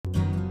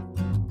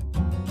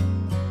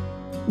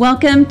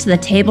Welcome to the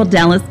Table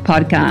Dallas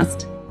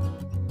podcast.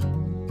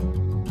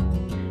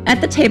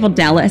 At the Table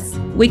Dallas,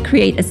 we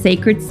create a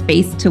sacred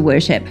space to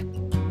worship,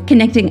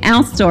 connecting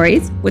our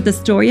stories with the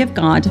story of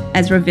God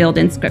as revealed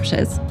in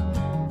scriptures.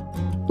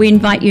 We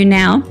invite you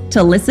now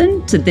to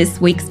listen to this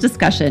week's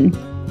discussion.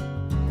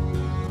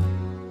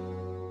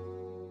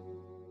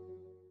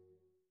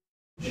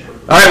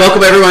 All right,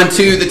 welcome everyone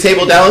to the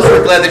Table Dallas.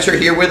 We're glad that you're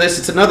here with us.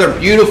 It's another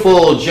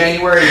beautiful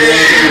January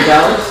day in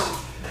Dallas.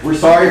 We're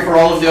sorry for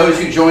all of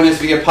those who join us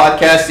via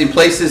podcast in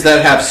places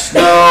that have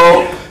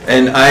snow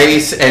and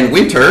ice and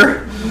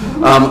winter.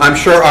 I'm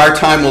sure our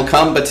time will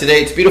come, but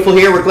today it's beautiful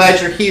here. We're glad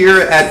you're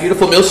here at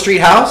beautiful Mill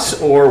Street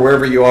House or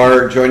wherever you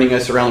are joining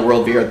us around the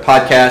world via the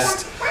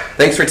podcast.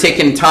 Thanks for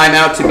taking time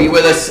out to be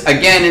with us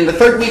again in the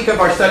third week of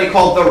our study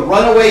called The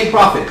Runaway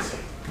Prophet.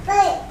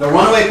 The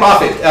Runaway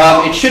Prophet.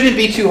 It shouldn't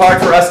be too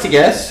hard for us to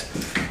guess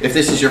if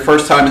this is your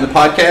first time in the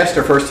podcast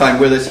or first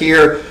time with us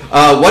here.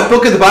 What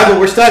book of the Bible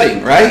we're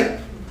studying, right?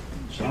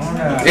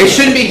 Jonah. It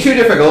shouldn't be too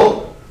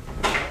difficult.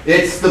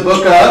 It's the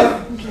book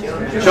of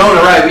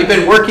Jonah, right? We've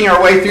been working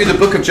our way through the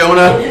book of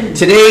Jonah.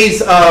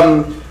 Today's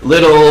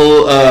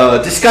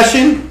little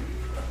discussion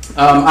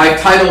I've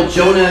titled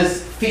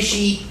Jonah's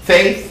Fishy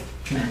Faith.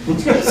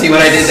 See what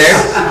I did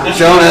there?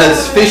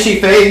 Jonah's fishy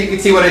faith. You can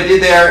see what I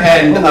did there.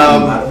 And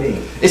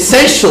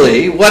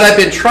essentially, what I've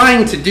been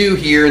trying to do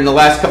here in the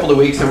last couple of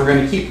weeks, and we're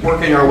going to keep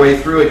working our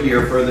way through it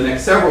here for the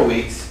next several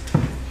weeks,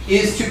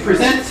 is to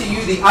present to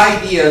you the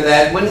idea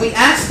that when we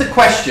ask the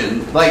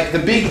question, like the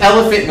big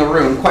elephant in the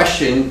room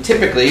question,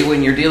 typically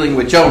when you're dealing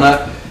with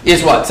Jonah,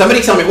 is what?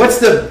 Somebody tell me, what's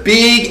the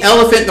big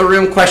elephant in the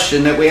room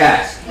question that we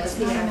ask?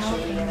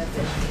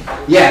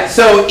 Yeah,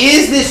 so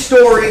is this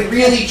story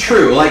really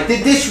true? Like,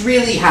 did this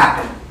really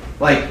happen?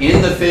 Like,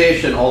 in the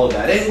fish and all of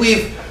that. And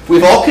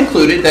we've all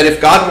concluded that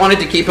if God wanted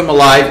to keep him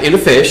alive in a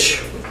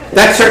fish,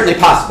 that's certainly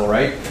possible,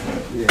 right?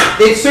 Yeah.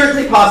 It's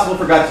certainly possible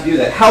for God to do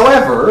that.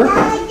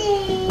 However,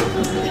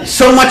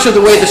 so much of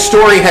the way the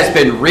story has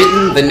been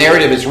written, the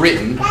narrative is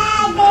written,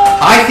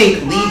 I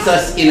think leads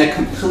us in a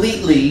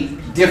completely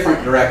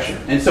different direction.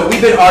 And so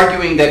we've been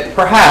arguing that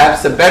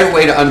perhaps a better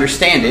way to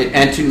understand it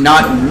and to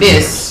not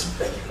miss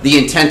the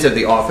intent of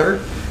the author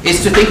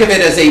is to think of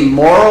it as a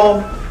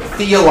moral,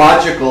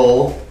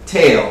 theological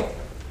tale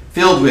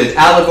filled with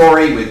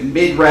allegory, with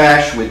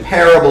midrash, with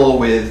parable,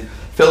 with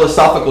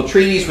philosophical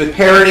treatise, with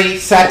parody,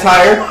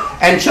 satire,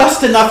 and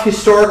just enough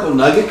historical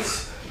nuggets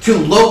to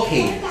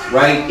locate it,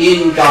 right,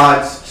 in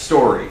God's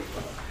story.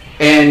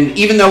 And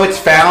even though it's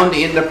found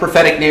in the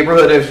prophetic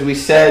neighborhood, as we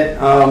said,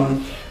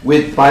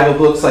 with Bible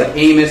books like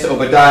Amos,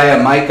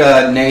 Obadiah,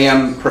 Micah,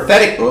 Nahum,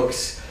 prophetic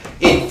books,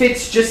 it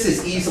fits just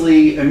as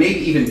easily, and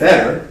maybe even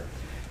better,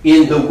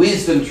 in the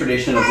wisdom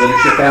tradition of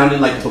literature found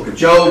in like the book of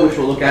Job, which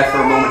we'll look at for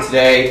a moment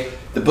today,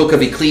 the book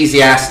of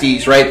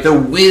Ecclesiastes, right? The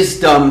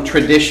wisdom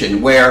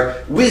tradition,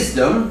 where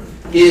wisdom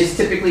is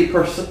typically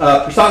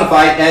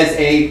personified as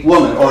a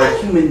woman or a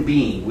human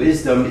being.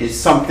 Wisdom is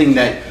something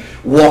that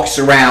walks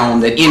around,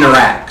 that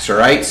interacts, all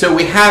right? So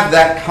we have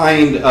that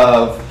kind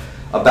of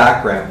a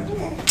background.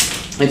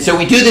 And so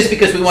we do this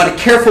because we want a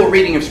careful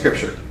reading of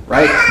Scripture.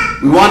 Right?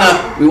 We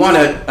want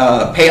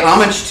to pay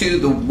homage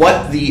to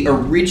what the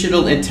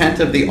original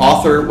intent of the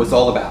author was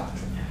all about.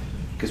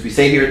 Because we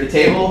say here at the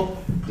table,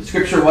 the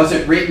Scripture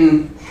wasn't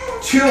written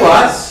to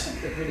us,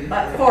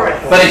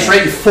 but it's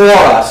written for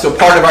us. So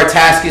part of our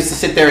task is to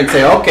sit there and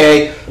say,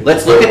 okay,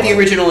 let's look at the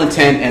original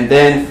intent, and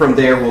then from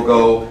there we'll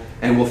go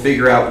and we'll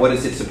figure out what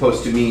is it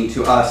supposed to mean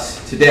to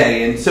us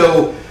today. And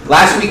so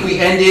last week we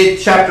ended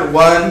chapter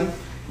 1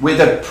 with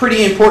a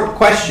pretty important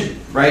question.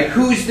 Right?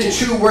 Who's the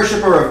true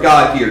worshiper of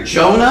God here?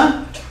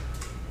 Jonah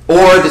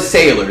or the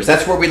sailors?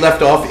 That's where we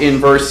left off in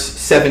verse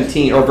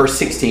 17 or verse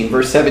 16.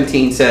 Verse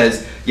 17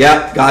 says,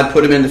 yeah, God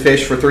put him in the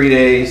fish for 3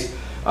 days.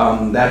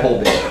 That whole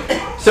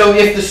bit. So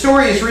if the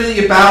story is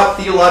really about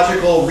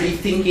theological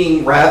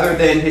rethinking rather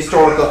than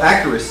historical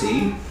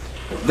accuracy,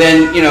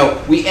 then,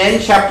 we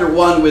end chapter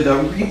 1 with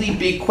a really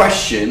big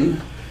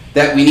question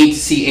that we need to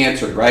see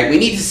answered, right? We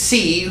need to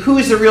see who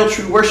is the real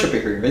true worshiper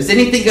here. Is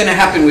anything going to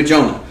happen with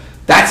Jonah?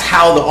 That's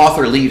how the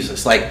author leaves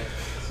us. Like,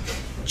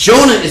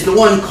 Jonah is the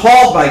one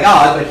called by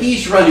God, but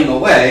he's running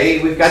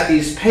away. We've got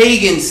these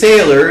pagan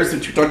sailors,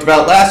 which we talked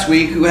about last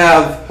week, who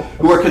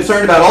are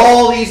concerned about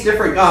all these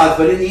different gods,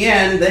 but in the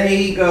end,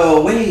 they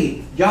go,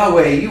 wait,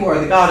 Yahweh, you are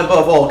the God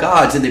above all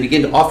gods, and they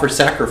begin to offer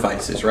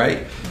sacrifices,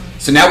 right?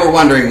 So now we're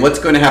wondering what's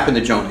going to happen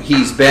to Jonah.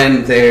 He's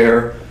been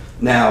there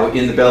now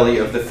in the belly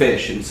of the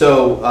fish. And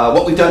so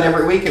what we've done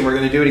every week, and we're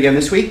going to do it again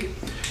this week,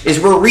 is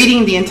we're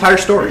reading the entire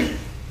story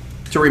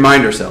to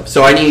remind ourselves.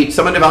 So I need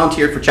someone to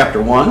volunteer for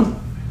chapter 1.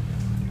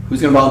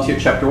 Who's going to volunteer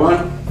chapter 1?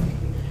 All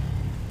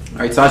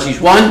right, Saji's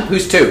 1.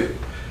 Who's 2?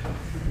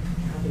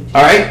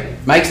 All right,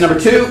 Mike's number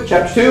 2.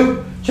 Chapter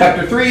 2.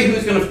 Chapter 3.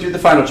 Who's going to do the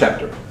final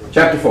chapter?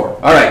 Chapter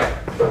 4. All right.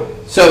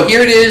 So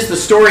here it is, the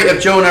story of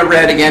Jonah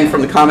read again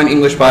from the Common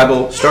English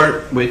Bible.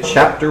 Start with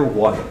chapter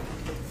 1.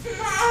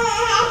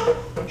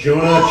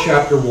 Jonah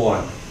chapter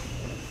 1.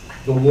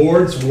 The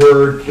Lord's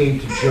word came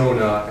to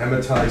Jonah,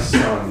 Amittai's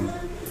son.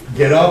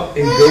 "Get up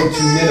and go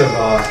to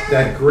Nineveh,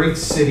 that great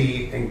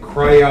city, and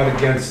cry out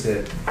against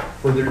it,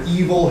 for their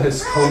evil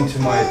has come to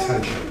my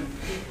attention."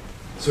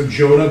 So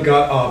Jonah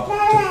got up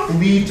to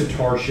flee to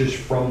Tarshish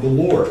from the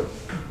Lord.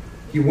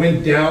 He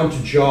went down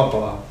to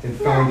Joppa and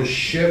found a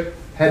ship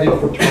headed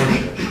for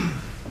Tarshish.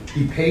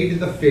 He paid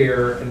the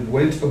fare and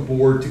went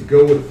aboard to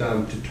go with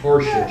them to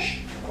Tarshish,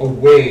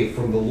 away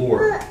from the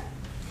Lord.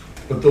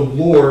 But the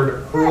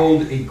Lord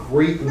hurled a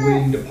great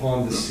wind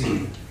upon the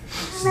sea,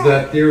 so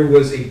that there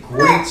was a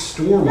great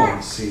storm on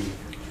the sea.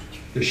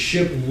 The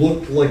ship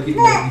looked like it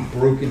might be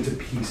broken to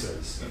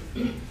pieces.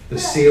 The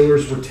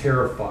sailors were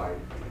terrified,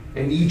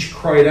 and each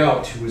cried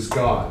out to his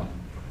God.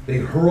 They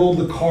hurled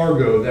the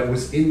cargo that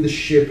was in the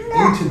ship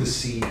into the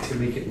sea to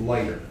make it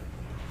lighter.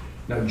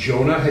 Now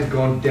Jonah had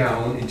gone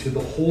down into the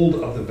hold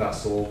of the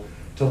vessel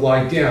to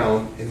lie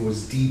down and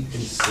was deep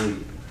in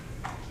sleep.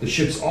 The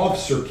ship's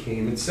officer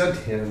came and said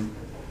to him,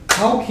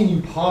 "How can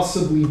you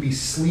possibly be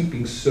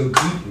sleeping so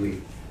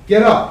deeply?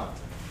 Get up,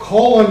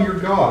 call on your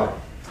God.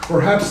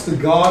 Perhaps the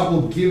God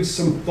will give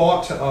some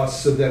thought to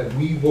us so that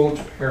we won't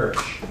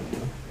perish."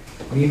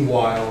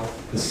 Meanwhile,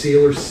 the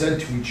sailors said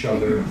to each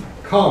other,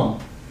 "Come,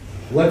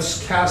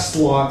 let's cast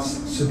lots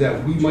so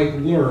that we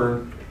might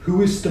learn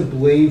who is to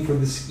blame for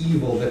this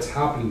evil that's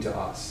happening to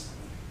us."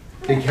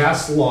 They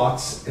cast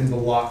lots, and the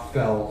lot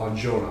fell on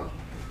Jonah.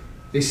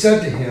 They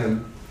said to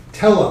him,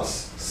 "Tell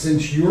us,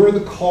 since you're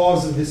the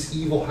cause of this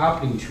evil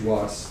happening to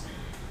us,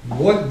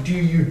 what do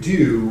you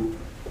do,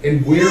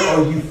 and where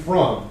are you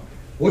from?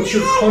 What's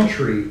your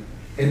country,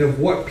 and of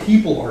what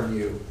people are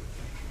you?"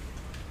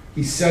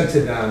 He said to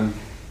them,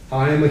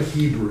 "I am a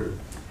Hebrew.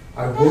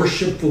 I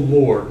worship the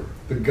Lord,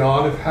 the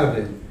God of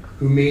heaven,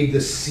 who made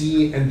the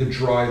sea and the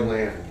dry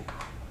land."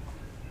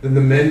 Then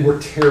the men were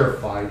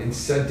terrified and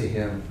said to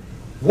him,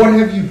 "What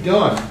have you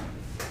done?"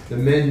 The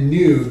men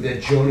knew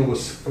that Jonah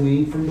was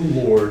fleeing from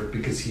the Lord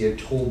because he had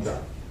told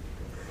them.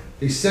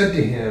 They said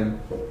to him,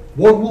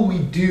 "What will we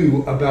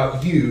do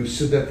about you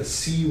so that the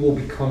sea will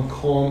become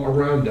calm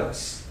around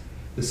us?"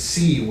 The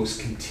sea was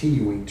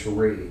continuing to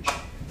rage.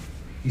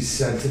 He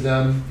said to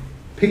them,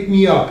 "Pick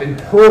me up and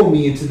hurl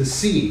me into the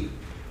sea.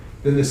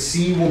 Then the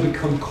sea will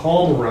become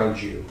calm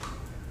around you.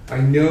 I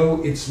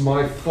know it's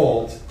my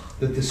fault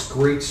that this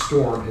great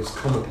storm has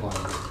come upon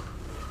me."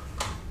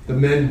 The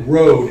men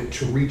rowed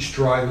to reach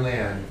dry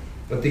land,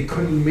 but they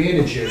couldn't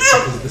manage it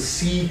because the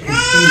sea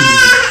continued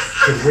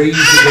to rage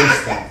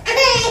against them.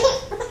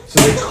 So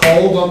they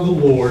called on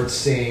the Lord,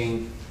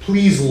 saying,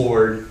 "Please,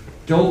 Lord,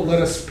 don't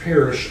let us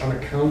perish on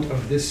account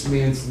of this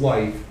man's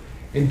life,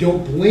 and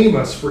don't blame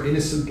us for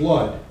innocent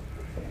blood.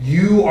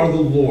 You are the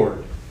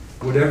Lord.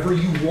 Whatever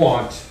you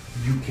want,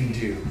 you can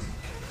do."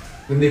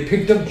 Then they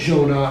picked up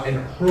Jonah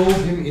and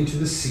hurled him into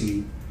the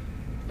sea,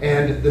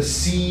 and the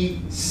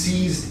sea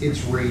ceased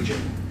its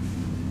raging.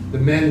 The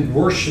men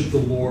worshipped the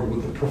Lord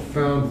with a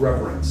profound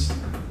reverence.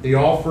 They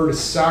offered a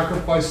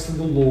sacrifice to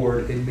the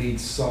Lord and made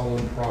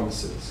solemn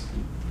promises.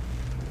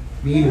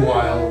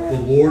 Meanwhile, the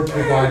Lord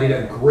provided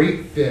a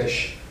great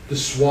fish to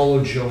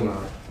swallow Jonah.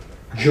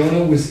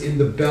 Jonah was in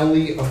the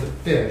belly of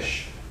the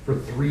fish for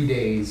 3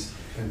 days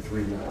and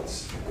 3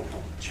 nights.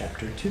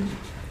 Chapter 2.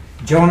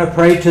 Jonah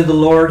prayed to the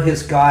Lord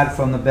his God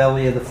from the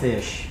belly of the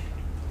fish.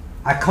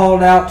 "I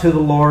called out to the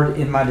Lord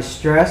in my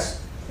distress,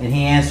 and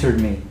he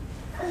answered me.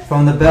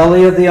 From the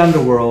belly of the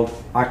underworld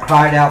I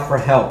cried out for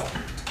help.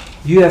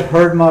 You have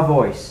heard my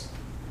voice.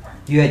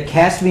 You had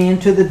cast me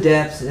into the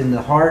depths in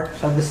the heart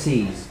of the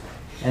seas,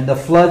 and the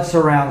flood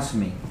surrounds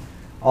me.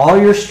 All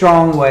your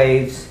strong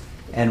waves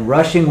and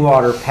rushing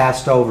water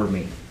passed over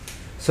me.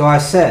 So I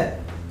said,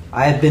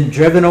 I have been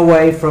driven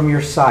away from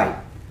your sight.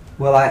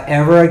 Will I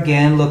ever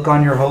again look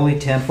on your holy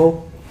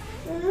temple?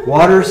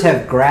 Waters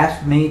have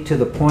grasped me to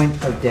the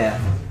point of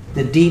death.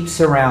 The deep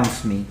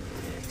surrounds me.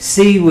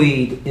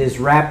 Seaweed is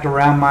wrapped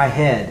around my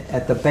head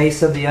at the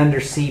base of the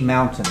undersea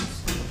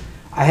mountains.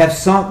 I have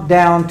sunk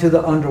down to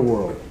the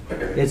underworld.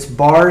 Its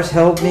bars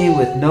held me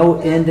with no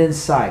end in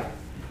sight.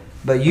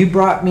 But you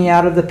brought me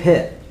out of the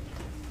pit.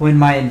 When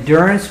my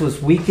endurance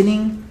was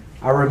weakening,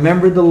 I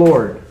remembered the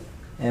Lord,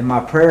 and my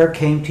prayer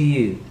came to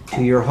you,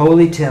 to your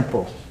holy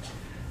temple.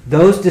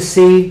 Those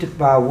deceived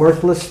by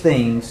worthless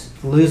things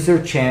lose their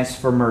chance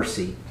for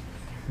mercy.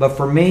 But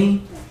for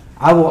me,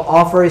 I will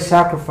offer a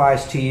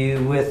sacrifice to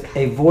you with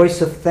a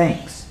voice of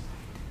thanks.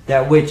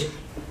 That which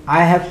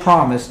I have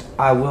promised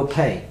I will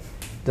pay.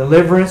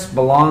 Deliverance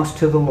belongs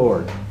to the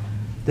Lord.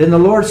 Then the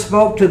Lord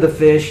spoke to the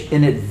fish,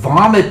 and it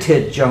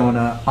vomited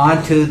Jonah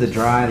onto the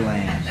dry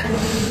land.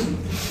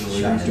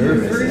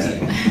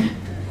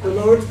 The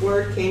Lord's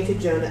word came to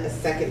Jonah a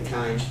second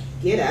time.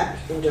 Get up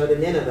and go to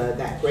Nineveh,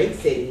 that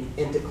great city,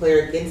 and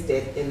declare against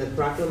it in the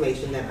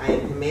proclamation that I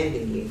am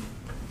commanding you.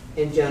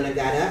 And Jonah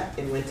got up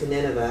and went to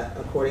Nineveh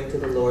according to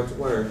the Lord's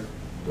word.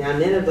 Now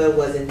Nineveh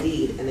was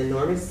indeed an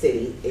enormous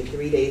city, a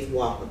 3 days'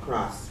 walk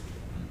across.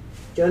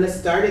 Jonah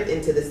started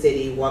into the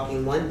city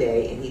walking one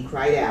day, and he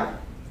cried out,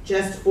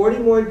 just 40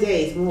 more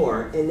days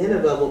more, and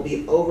Nineveh will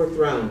be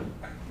overthrown.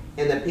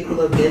 And the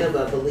people of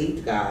Nineveh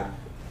believed God.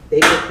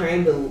 They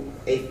proclaimed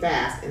a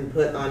fast and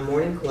put on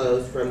mourning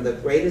clothes, from the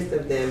greatest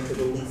of them to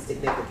the least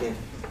significant.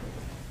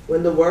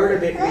 When the word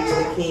of it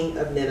reached the king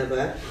of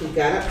Nineveh, he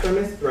got up from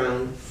his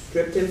throne,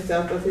 stripped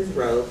himself of his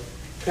robe,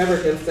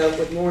 covered himself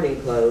with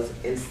mourning clothes,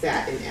 and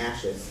sat in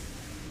ashes.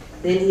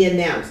 Then he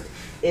announced,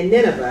 in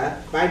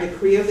Nineveh, by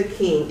decree of the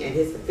king and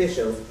his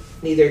officials,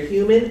 neither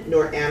human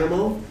nor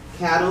animal,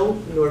 cattle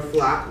nor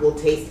flock will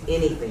taste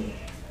anything.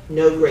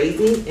 No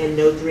grazing and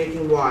no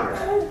drinking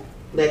water.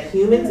 Let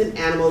humans and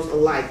animals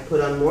alike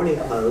put on mourning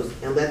clothes,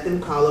 and let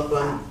them call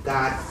upon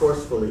God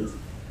forcefully.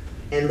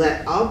 And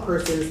let all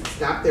persons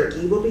stop their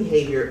evil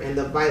behavior and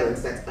the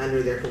violence that's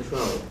under their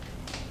control.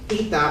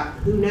 He thought,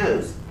 who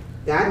knows?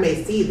 God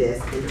may see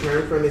this and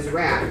turn from his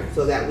wrath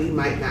so that we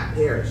might not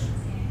perish.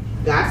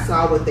 God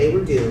saw what they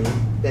were doing,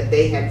 that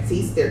they had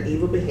ceased their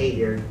evil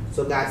behavior,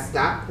 so God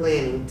stopped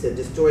planning to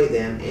destroy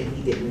them, and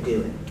he didn't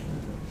do it.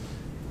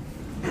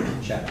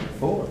 Chapter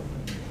 4.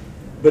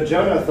 But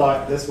Jonah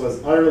thought this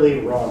was utterly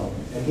wrong,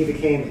 and he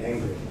became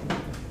angry.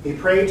 He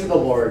prayed to the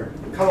Lord,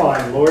 come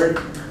on,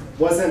 Lord,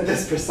 wasn't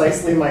this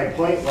precisely my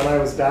point when I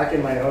was back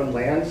in my own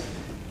land?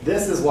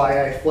 This is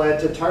why I fled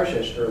to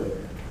Tarshish earlier.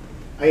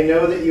 I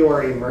know that you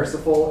are a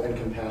merciful and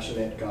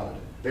compassionate God,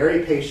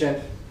 very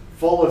patient,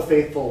 full of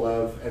faithful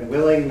love, and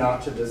willing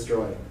not to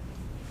destroy.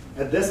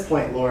 At this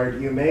point,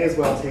 Lord, you may as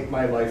well take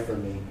my life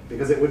from me,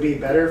 because it would be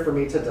better for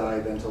me to die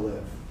than to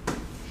live.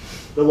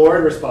 The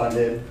Lord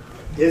responded,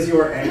 is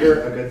your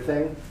anger a good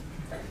thing?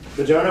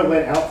 So Jonah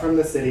went out from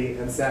the city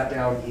and sat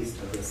down east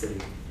of the city.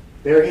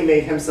 There he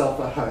made himself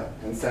a hut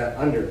and sat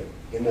under it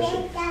in the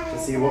shade to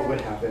see what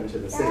would happen to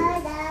the city.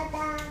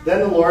 Then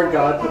the Lord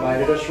God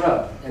provided a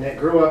shrub, and it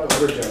grew up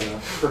over Jonah,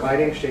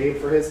 providing shade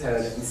for his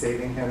head and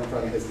saving him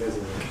from his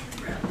misery.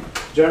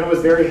 Jonah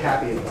was very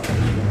happy about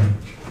it.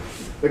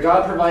 But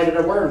God provided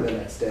a worm the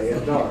next day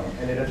at dawn,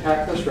 and it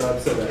attacked the shrub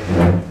so that it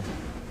died.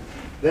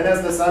 Then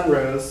as the sun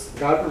rose,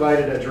 God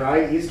provided a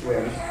dry east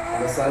wind,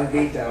 and the sun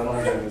beat down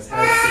on Jonah's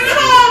head so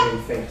that he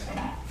became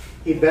faint.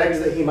 He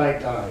begged that he might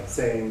die,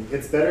 saying,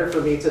 it's better for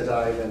me to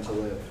die than to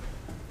live.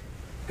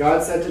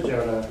 God said to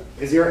Jonah,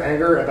 is your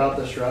anger about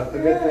the shrub a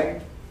good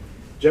thing?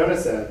 Jonah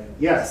said,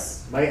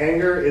 yes, my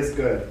anger is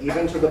good,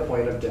 even to the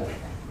point of death.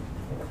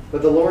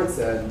 But the Lord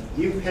said,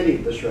 you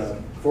pitied the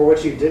shrub, for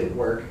which you didn't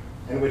work,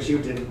 and which you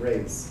didn't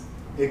raise.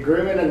 It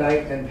grew in a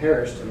night and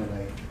perished in a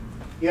night.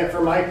 Yet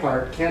for my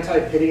part, can't I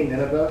pity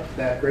Nineveh,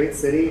 that great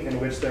city in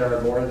which there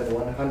are more than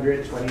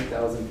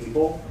 120,000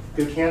 people,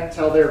 who can't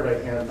tell their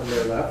right hand from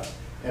their left,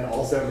 and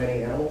also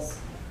many animals?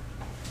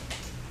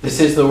 This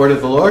is the word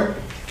of the Lord.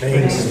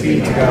 Thanks be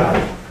to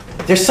God.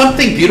 There's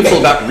something beautiful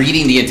about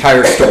reading the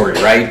entire story,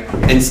 right?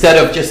 Instead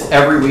of just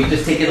every week,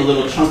 just taking a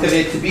little chunk of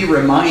it to be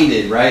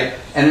reminded, right?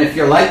 And if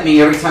you're like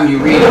me, every time you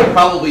read it, you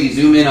probably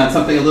zoom in on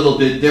something a little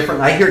bit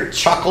different. I hear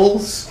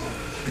chuckles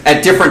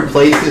at different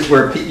places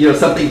where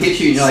something hits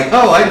you and you're like,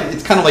 oh,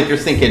 it's kind of like you're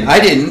thinking, I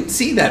didn't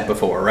see that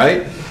before,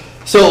 right?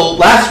 So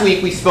last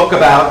week we spoke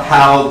about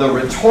how the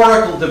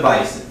rhetorical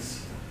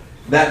devices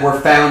that were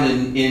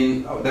found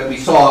that we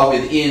saw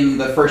within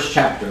the first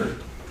chapter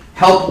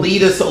help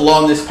lead us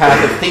along this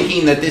path of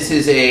thinking that this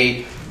is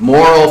a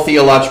moral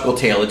theological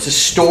tale. It's a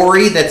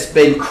story that's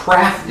been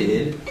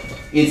crafted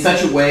in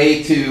such a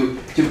way to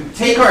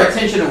take our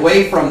attention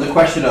away from the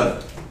question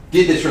of,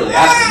 did this really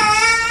happen?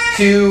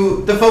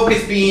 To the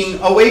focus being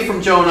away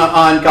from Jonah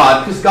on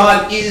God, because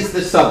God is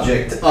the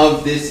subject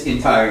of this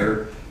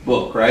entire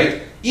book,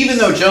 right? Even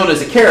though Jonah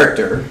is a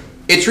character,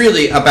 it's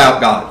really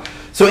about God.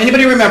 So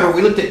anybody remember,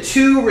 we looked at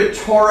two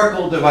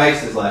rhetorical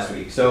devices last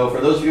week. So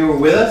for those of you who were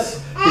with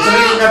us, does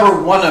anybody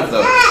remember one of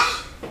those?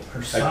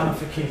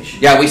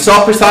 Personification. Yeah, we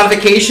saw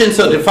personification,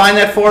 so define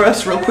that for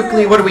us real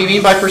quickly. What do we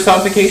mean by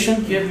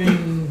personification?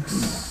 Giving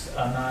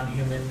a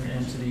non-human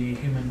entity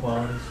human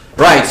qualities.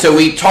 Right, so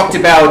we talked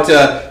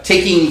about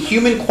taking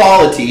human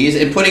qualities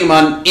and putting them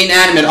on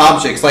inanimate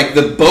objects, like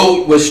the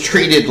boat was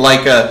treated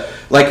like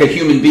a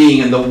human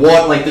being, and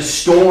the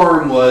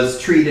storm was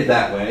treated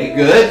that way.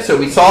 Good, so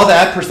we saw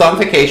that,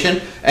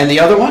 personification. And the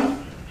other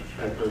one?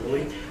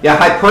 Hyperbole. Yeah,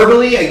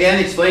 hyperbole. Again,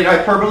 explain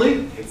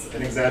hyperbole. It's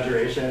an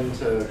exaggeration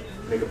to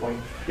make a point.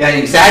 Yeah, an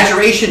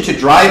exaggeration to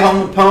drive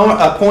home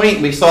a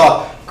point. We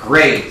saw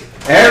great.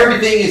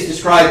 Everything is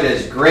described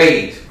as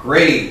great,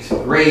 great,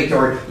 great,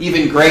 or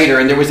even greater.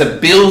 And there was a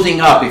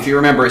building up, if you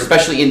remember,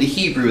 especially in the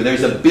Hebrew.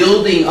 There's a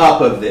building up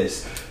of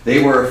this.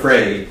 They were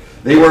afraid.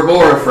 They were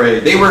more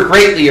afraid. They were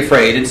greatly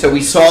afraid. And so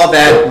we saw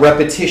that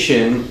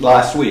repetition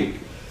last week.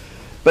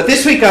 But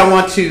this week I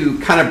want to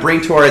kind of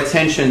bring to our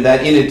attention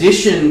that in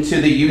addition to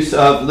the use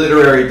of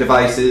literary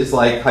devices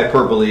like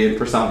hyperbole and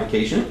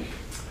personification,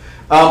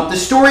 the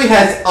story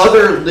has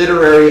other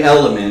literary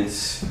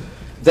elements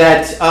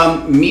that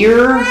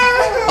mirror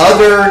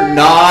other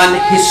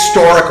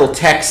non-historical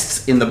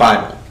texts in the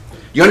Bible.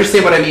 You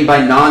understand what I mean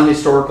by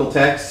non-historical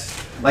texts?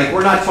 Like,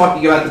 we're not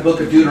talking about the book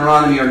of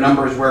Deuteronomy or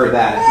Numbers where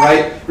that is,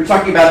 right? We're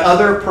talking about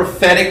other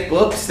prophetic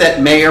books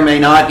that may or may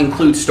not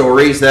include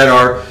stories that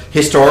are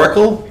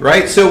historical,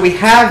 right? So we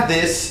have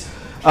this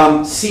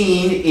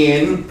scene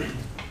in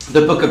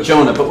the book of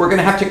Jonah, but we're going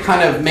to have to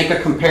kind of make a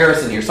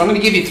comparison here. So I'm going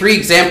to give you 3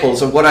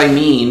 examples of what I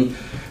mean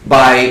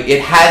by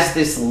it has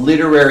this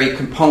literary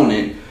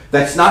component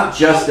that's not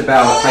just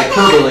about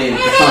hyperbole and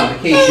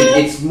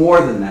personification, it's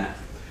more than that.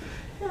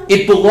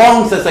 It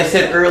belongs, as I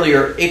said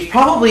earlier, it's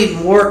probably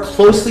more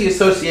closely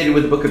associated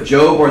with the book of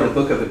Job or the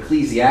book of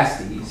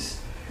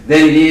Ecclesiastes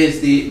than it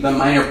is the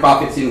minor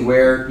prophets in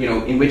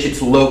which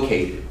it's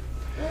located.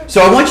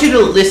 So I want you to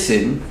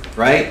listen,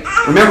 right?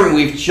 Remember,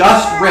 we've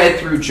just read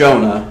through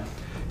Jonah,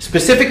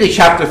 specifically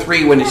chapter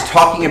 3, when it's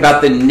talking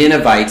about the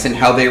Ninevites and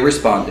how they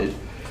responded.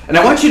 And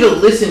I want you to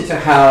listen to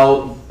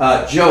how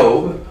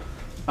Job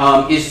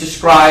is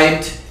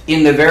described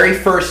in the very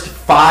first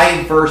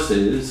 5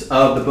 verses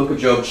of the book of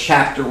Job,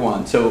 chapter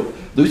 1. So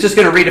Luke's just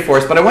going to read it for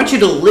us, but I want you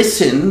to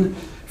listen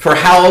for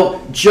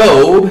how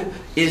Job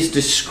is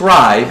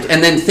described,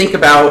 and then think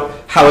about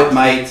how it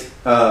might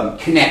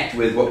connect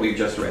with what we've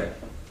just read.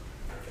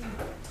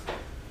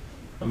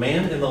 A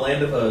man in the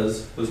land of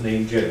Uz was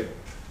named Job.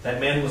 That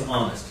man was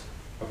honest,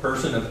 a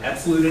person of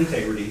absolute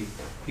integrity.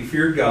 He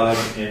feared God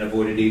and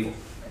avoided evil.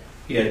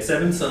 He had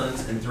 7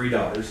 sons and 3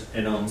 daughters,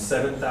 and owned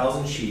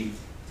 7,000 sheep,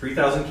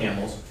 3,000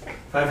 camels,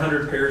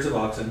 500 pairs of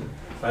oxen,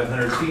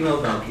 500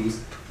 female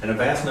donkeys, and a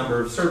vast number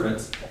of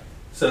servants,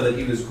 so that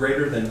he was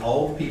greater than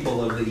all the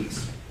people of the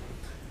east.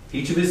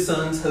 Each of his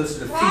sons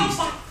hosted a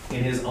feast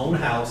in his own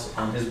house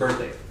on his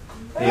birthday.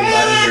 They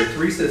invited their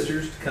 3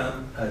 sisters to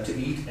come to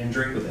eat and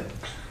drink with him.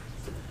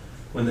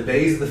 When the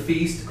days of the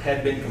feast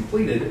had been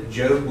completed,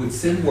 Job would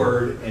send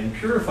word and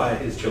purify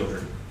his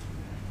children.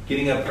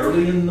 Getting up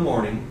early in the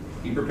morning,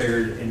 he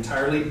prepared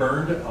entirely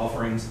burned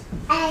offerings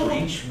for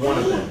each one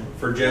of them,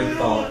 for Job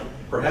thought,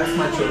 perhaps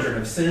my children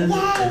have sinned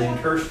and then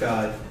cursed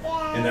God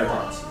in their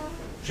hearts.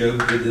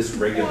 Job did this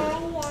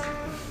regularly.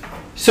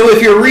 So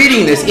if you're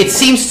reading this, it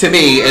seems to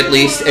me, at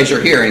least as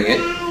you're hearing it,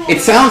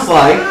 it sounds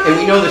like, and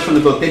we know this from the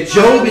book, that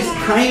Job is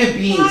kind of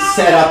being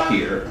set up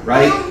here,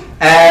 right,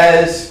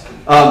 as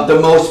the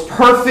most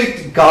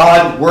perfect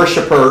God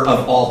worshiper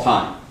of all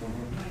time.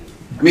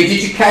 I mean,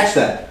 did you catch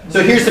that?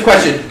 So here's the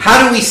question.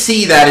 How do we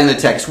see that in the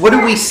text? What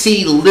do we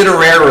see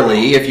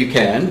literarily, if you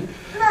can,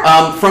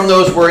 from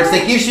those words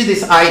that gives you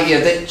this idea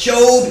that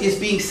Job is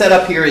being set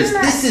up here as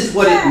this is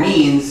what it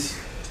means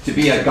to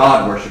be a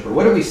God worshiper?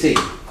 What do we see?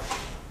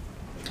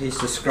 He's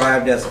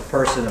described as a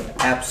person of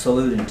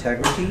absolute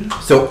integrity.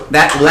 So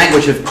that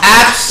language of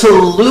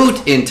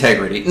absolute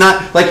integrity,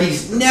 not like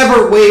he's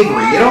never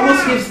wavering. It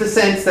almost gives the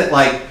sense that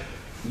like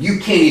you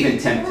can't even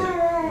tempt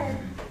him.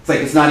 It's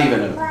like it's not even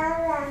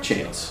a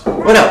chance.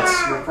 What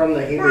else? From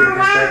the Hebrew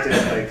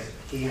perspective,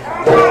 like he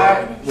had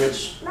that,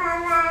 which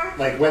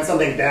like when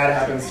something bad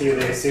happens to you,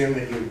 they assume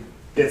that you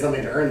did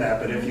something to earn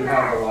that. But if you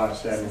have a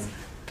lot, then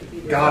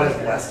God has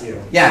blessed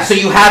you. Yeah, so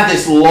you have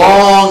this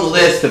long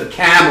list of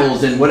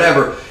camels and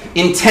whatever,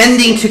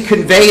 intending to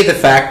convey the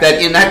fact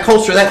that in that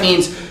culture, that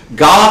means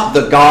God,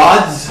 the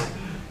gods,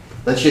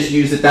 let's just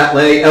use it that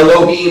way,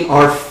 Elohim,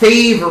 are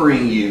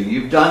favoring you.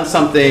 You've done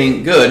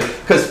something good.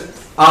 Because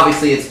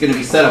obviously it's going to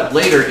be set up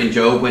later in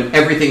Job when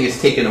everything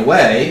is taken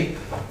away.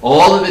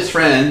 All of his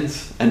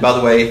friends, and by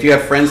the way, if you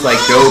have friends like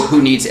Job,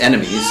 who needs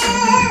enemies?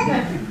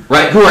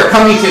 Right? Who are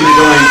coming to him and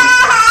going,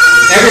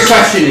 every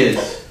question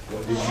is,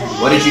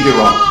 what did you do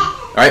wrong?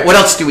 All right, what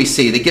else do we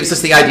see that gives us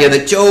the idea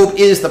that Job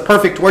is the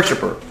perfect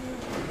worshiper?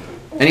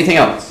 Anything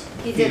else?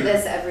 He did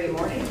this every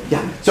morning.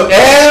 Yeah. So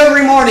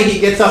every morning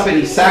he gets up and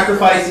he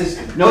sacrifices.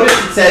 Notice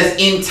it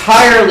says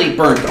entirely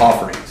burnt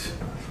offerings.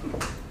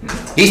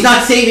 He's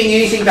not saving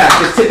anything back,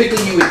 because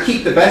typically you would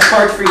keep the best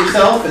parts for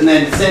yourself and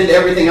then send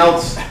everything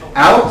else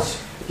out.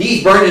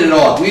 He's burning it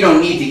all. We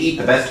don't need to eat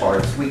the best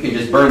parts. We can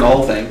just burn the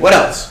whole thing. What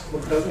else?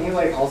 Well, doesn't he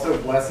like also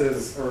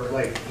blesses, or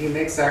like he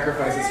makes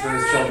sacrifices for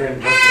his children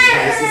just in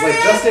case? It's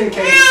like just in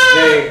case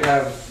they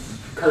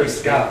have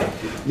cursed God.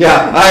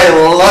 Yeah, I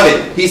love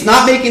it. He's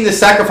not making the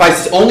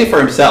sacrifices only for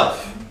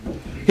himself.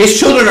 His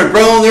children are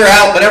grown, they're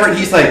out, whatever, and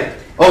he's like,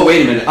 oh,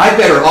 wait a minute, I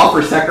better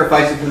offer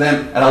sacrifices for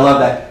them, and I love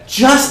that.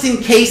 Just in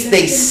case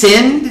they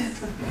sinned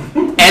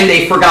and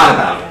they forgot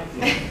about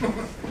it.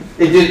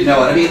 They didn't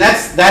know it. I mean,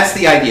 that's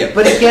the idea.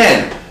 But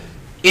again,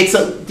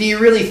 do you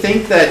really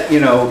think that,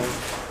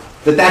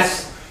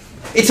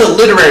 it's a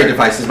literary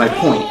device is my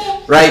point,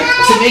 right?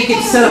 To make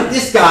it set up,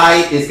 this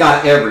guy has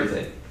got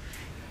everything.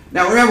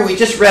 Now remember, we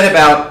just read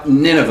about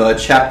Nineveh,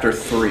 chapter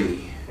 3.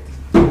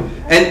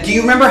 And do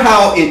you remember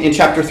how in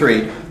chapter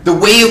 3, the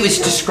way it was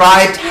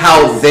described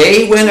how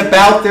they went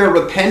about their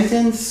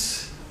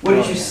repentance? What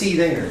did you see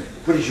there?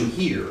 What did you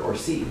hear or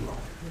see?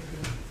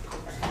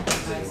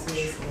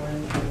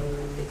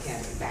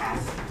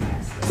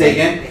 Say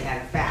again? They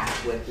had a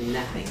fast with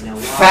nothing, no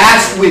water.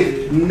 Fast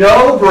with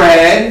no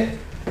bread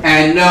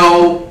and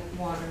no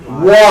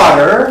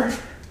water.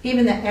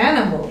 Even the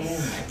animals.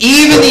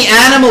 Even the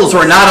animals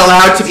were not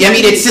allowed to be. I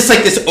mean, it's just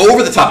like this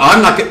over the top.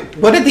 I'm not going.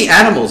 What did the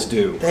animals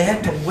do? They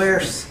had to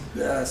wear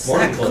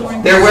Morning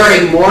clothes. They're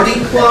wearing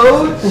mourning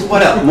clothes.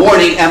 What else?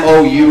 Mourning,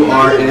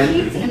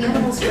 M-O-U-R-N.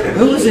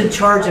 Who was in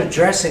charge of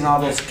dressing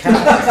all those cows?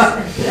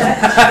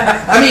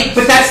 I mean,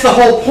 but that's the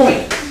whole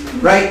point.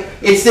 right?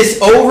 It's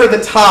this over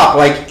the top,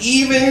 like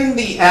even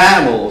the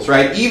animals,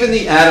 right? Even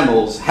the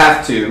animals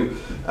have to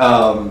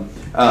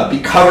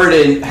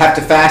have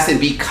to fast and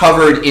be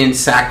covered in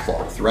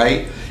sackcloth,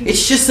 right?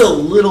 It's just a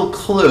little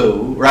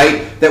clue,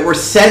 right? That we're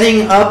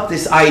setting up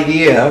this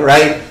idea,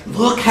 right?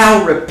 Look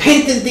how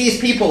repentant these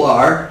people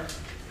are.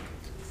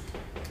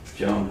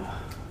 Jonah.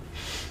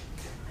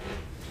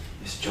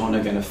 Is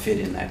Jonah going to fit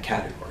in that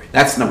category?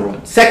 That's number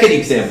one. Second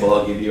example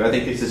I'll give you, I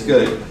think this is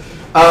good.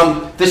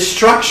 The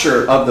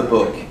structure of the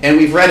book, and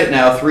we've read it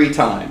now 3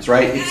 times,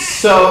 right? It's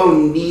so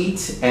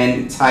neat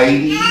and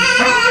tidy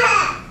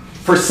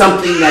for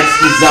something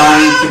that's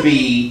designed to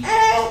be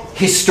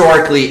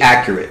historically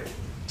accurate.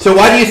 So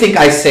why do you think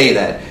I say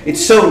that?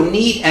 It's so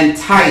neat and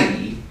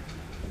tidy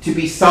to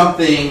be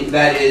something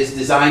that is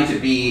designed to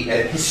be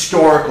a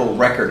historical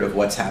record of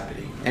what's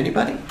happening.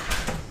 Anybody?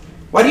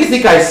 Why do you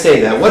think I say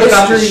that? What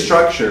about the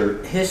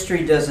structure?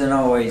 History doesn't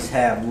always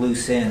have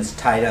loose ends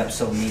tied up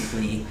so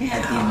neatly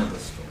at the end of the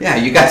story. Yeah,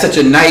 you got such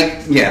a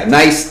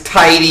nice,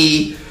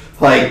 tidy,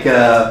 like,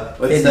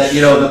 what's that?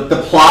 You know,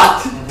 the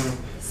plot.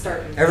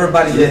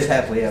 Everybody lives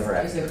happily ever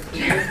after.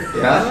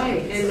 Yeah.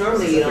 And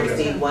normally you don't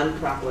see one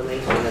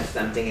proclamation of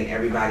something and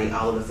everybody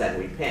all of a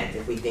sudden repents.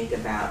 If we think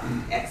about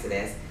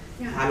Exodus,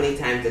 how many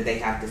times did they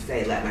have to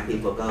say, let my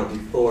people go,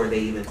 before they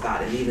even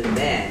thought? And even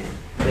then,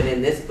 but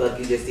in this book,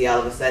 you just see all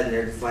of a sudden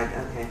they're just like,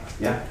 okay.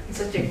 Yeah. It's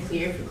such a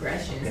clear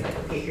progression. It's like,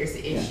 okay, here's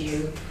the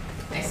issue.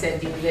 I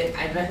said,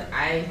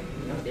 I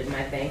did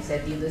my thing,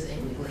 said, do this,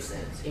 and we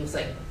listened. It was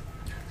like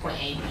point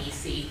A, B,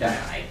 C,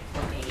 like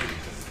point A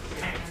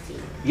times 2.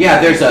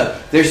 Yeah,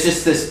 there's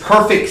just this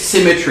perfect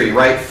symmetry,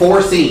 right?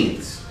 4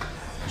 scenes.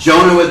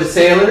 Jonah with the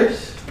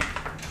sailors.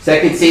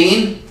 Second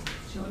scene.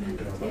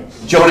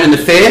 Jonah and the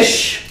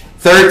fish.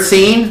 Third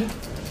scene.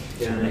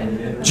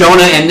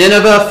 Jonah and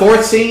Nineveh.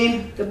 Fourth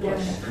scene.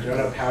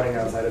 Jonah pouting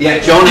outside of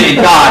Jonah and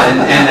God and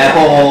that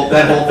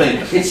whole thing.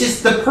 It's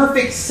just the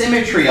perfect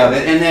symmetry of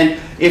it. And then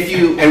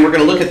and we're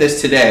going to look at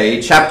this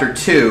today, chapter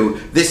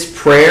 2, this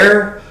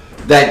prayer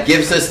that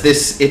gives us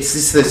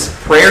this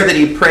prayer that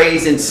he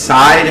prays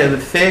inside of the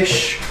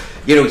fish.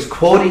 You know, he's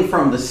quoting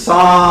from the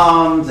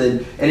Psalms,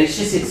 and it's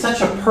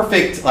such a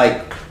perfect,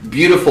 like,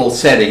 beautiful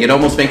setting. It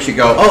almost makes you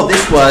go, oh,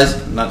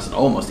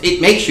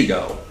 it makes you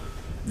go,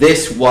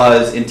 this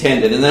was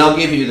intended. And then I'll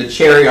give you the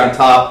cherry on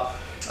top,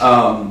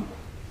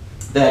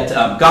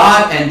 that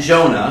God and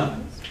Jonah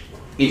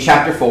in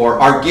chapter 4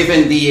 are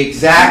given the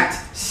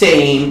exact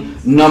same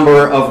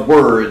number of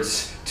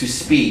words to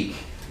speak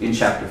in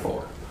chapter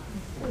 4.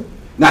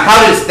 Now,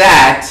 how does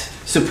that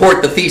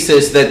support the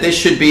thesis that this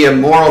should be a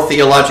moral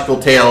theological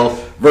tale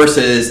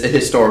versus a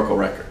historical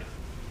record?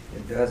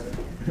 It doesn't.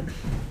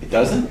 It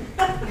doesn't?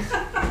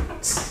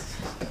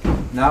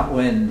 Not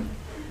when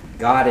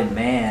God and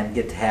man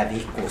get to have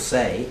equal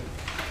say.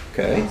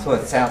 Okay. That's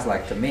what it sounds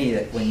like to me,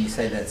 that when you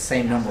say that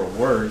same number of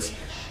words,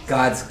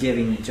 God's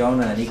giving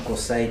Jonah an equal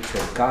say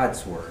to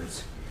God's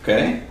words.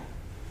 Okay.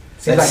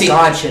 Seems like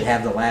God should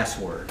have the last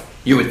word.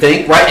 You would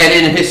think, right?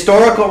 And in a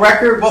historical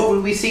record, what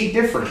would we see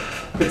different,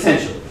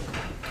 potentially?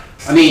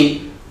 I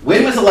mean,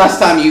 when was the last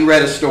time you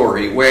read a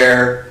story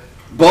where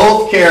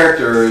both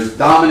characters,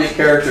 dominant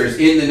characters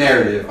in the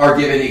narrative, are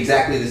given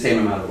exactly the same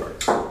amount of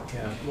words?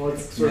 Yeah, well,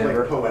 it's sort of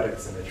like poetic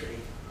symmetry.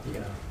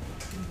 Yeah.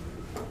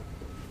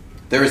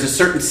 There is a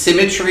certain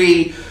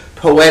symmetry,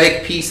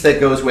 poetic piece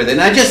that goes with it.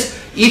 And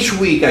each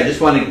week, I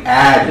just want to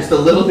add just a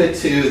little bit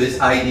to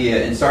this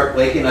idea and start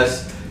making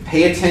us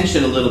pay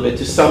attention a little bit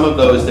to some of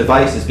those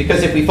devices.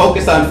 Because if we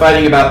focus on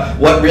fighting about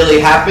what really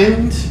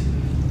happened,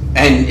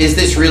 and is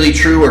this really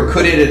true, or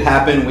could it have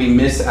happened, we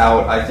miss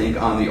out, I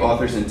think, on the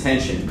author's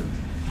intention.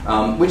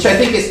 Which I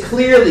think is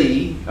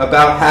clearly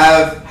about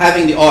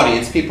having the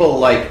audience, people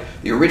like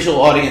the original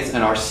audience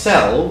and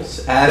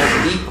ourselves,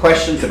 ask deep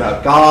questions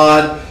about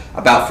God,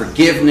 about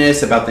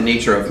forgiveness, about the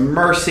nature of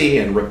mercy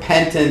and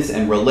repentance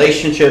and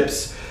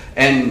relationships,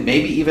 and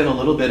maybe even a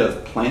little bit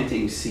of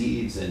planting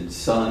seeds and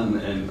sun,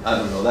 and I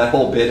don't know, that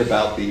whole bit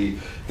about the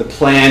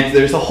plant.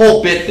 There's a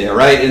whole bit there,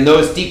 right? And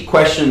those deep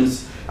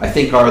questions, I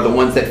think, are the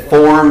ones that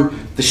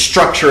form the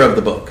structure of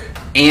the book.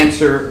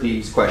 Answer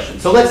these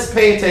questions. So let's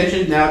pay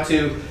attention now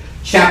to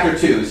chapter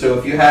 2. So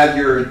if you have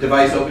your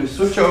device open,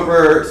 switch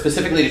over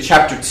specifically to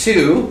chapter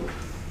 2.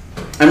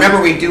 And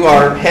remember, we do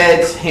our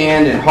heads,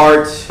 hand, and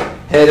heart.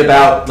 Head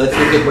about, let's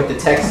look at what the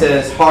text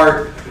says.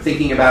 Heart,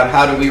 thinking about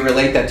how do we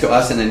relate that to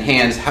us, and then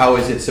hands, how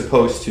is it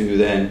supposed to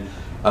then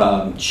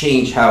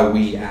change how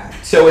we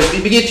act. So as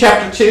we begin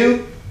chapter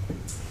 2,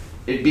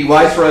 it'd be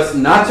wise for us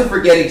not to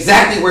forget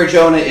exactly where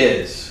Jonah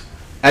is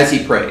as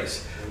he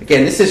prays.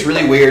 Again, this is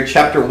really weird.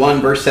 Chapter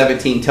 1, verse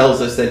 17 tells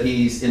us that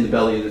he's in the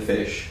belly of the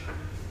fish.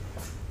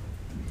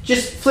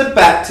 Just flip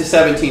back to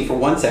 17 for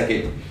 1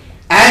 second.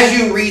 As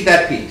you read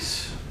that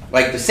piece,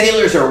 like the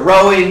sailors are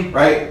rowing,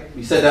 right?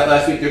 We said that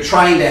last week. They're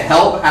trying to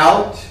help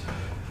out,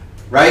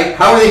 right?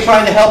 How are they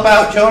trying to help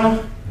out,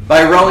 Jonah?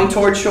 By rowing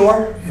toward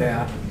shore?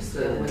 Yeah.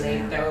 So when they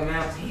throw him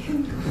out,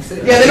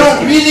 Yeah, they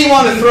don't really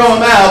want to throw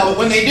him out, but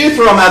when they do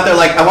throw him out, they're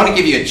like, I want to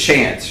give you a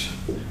chance,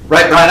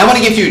 right, Brian, I want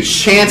to give you a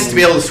chance to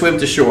be able to swim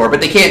to shore, but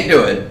they can't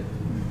do it.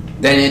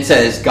 Then it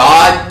says,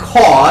 God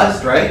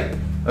caused, right,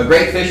 a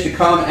great fish to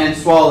come and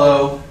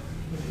swallow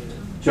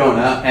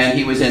Jonah, and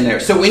he was in there.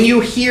 So when you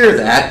hear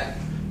that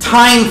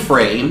time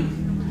frame,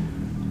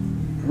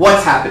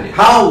 what's happening?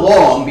 How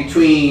long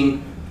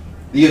between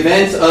the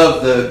events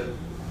of the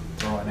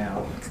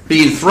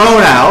being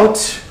thrown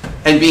out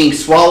and being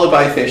swallowed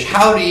by a fish?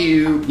 How do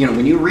you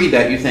when you read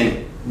that, you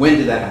think, when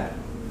did that happen?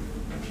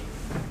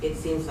 It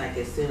seems like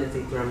as soon as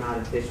he threw him out,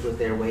 a fish was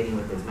there waiting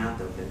with his mouth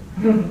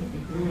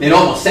open. It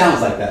almost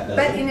sounds like that, doesn't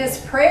But it? in his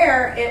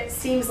prayer, it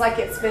seems like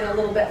it's been a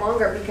little bit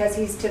longer because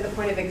he's to the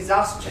point of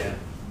exhaustion.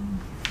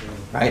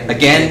 Right?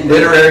 Again,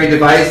 literary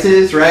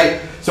devices,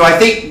 right? So I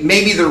think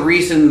maybe the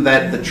reason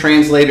that the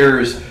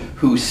translators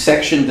who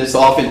sectioned this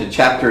off into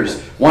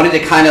chapters wanted to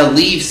kind of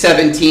leave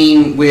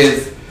 17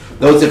 with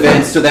those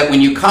events so that when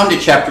you come to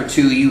chapter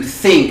 2, you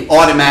think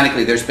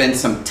automatically there's been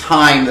some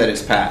time that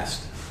has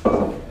passed.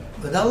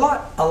 But a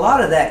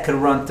lot of that could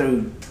run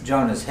through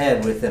Jonah's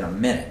head within a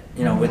minute,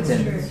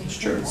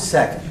 within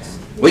seconds.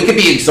 We could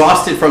be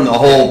exhausted from the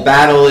whole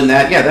battle and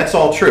that. Yeah, that's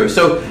all true.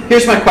 So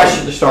here's my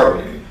question to start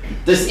with.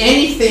 Does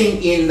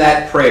anything in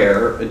that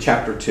prayer in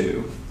chapter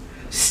 2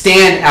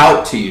 stand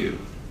out to you?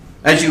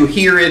 As you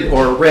hear it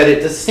or read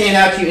it, does it stand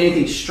out to you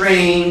anything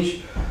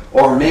strange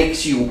or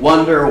makes you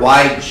wonder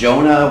why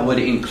Jonah would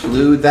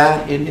include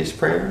that in his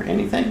prayer?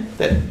 Anything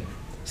that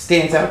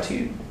stands out to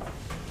you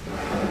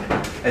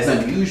as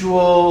unusual,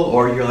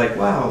 or you're like,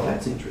 wow,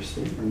 that's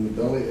interesting? From the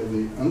belly of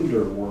the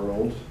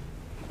underworld.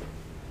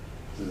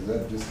 Is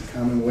that just a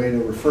common way to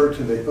refer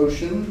to the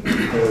ocean?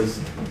 Because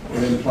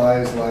it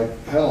implies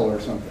like hell or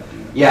something.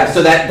 Yeah,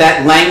 so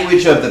that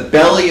language of the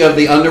belly of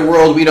the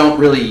underworld, we don't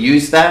really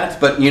use that.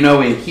 But,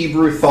 in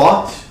Hebrew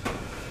thought,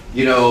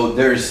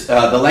 there's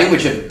the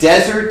language of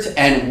desert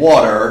and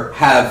water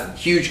have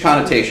huge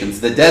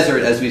connotations. The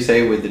desert, as we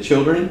say with the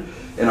children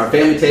in our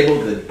family table,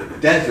 the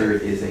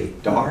desert is a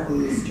dark,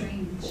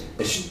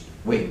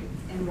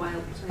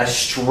 a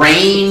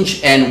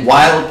strange and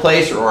wild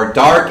place, or a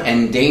dark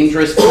and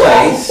dangerous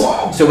place.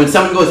 So when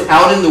someone goes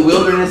out in the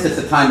wilderness, it's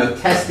a time of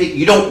testing.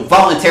 You don't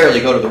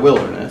voluntarily go to the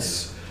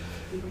wilderness.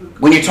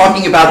 When you're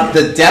talking about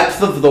the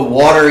depth of the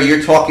water,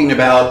 you're talking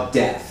about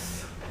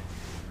death.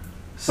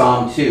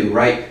 Psalm 2,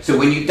 right? So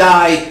when you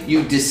die,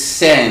 you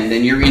descend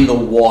and you're in the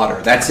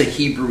water. That's a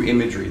Hebrew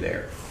imagery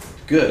there.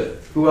 Good.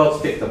 Who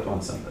else picked up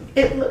on something?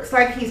 It looks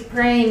like he's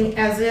praying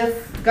as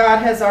if God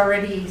has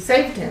already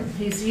saved him.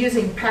 He's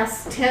using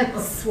past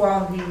tense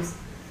while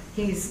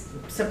he's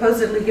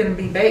supposedly going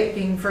to be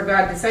begging for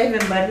God to save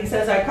him, but he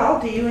says, I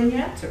called to you and you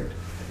answered.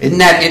 Isn't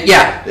that it?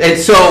 Yeah. And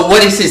so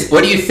what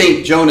do you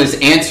think Jonah's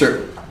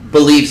answer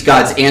believes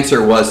God's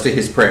answer was to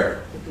his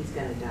prayer? If he's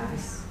going to die.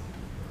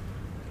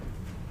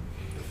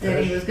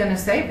 That he was going to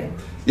save him.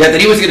 Yeah,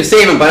 that he was going to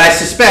save him, but I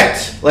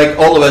suspect, like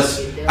all of us,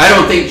 I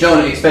don't think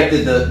Jonah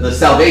expected the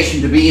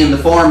salvation to be in the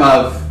form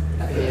of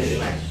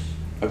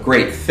a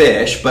great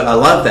fish, but I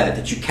love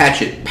that you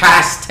catch it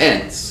past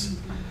tense.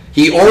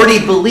 He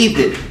already believed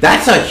it.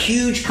 That's a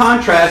huge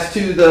contrast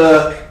to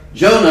the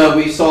Jonah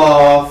we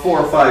saw 4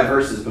 or 5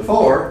 verses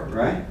before,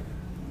 right?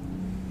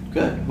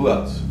 Good. Who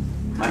else?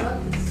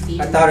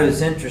 I thought it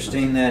was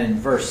interesting that in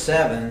verse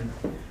 7,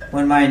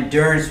 when my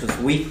endurance was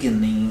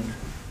weakening,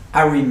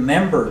 I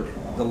remembered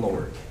the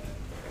Lord.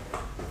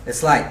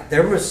 It's like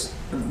there was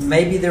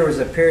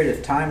a period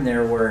of time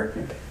there where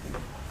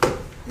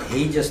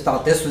he just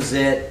thought this was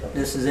it.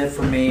 This is it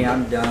for me.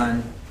 I'm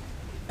done.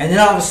 And then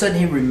all of a sudden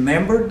he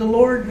remembered the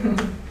Lord.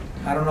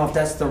 I don't know if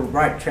that's the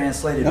right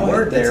translated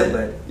word there,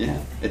 but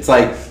yeah, it's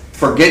like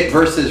forget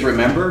versus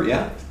remember.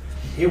 Yeah,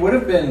 he would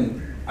have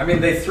been. I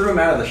mean, they threw him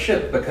out of the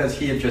ship because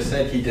he had just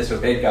said he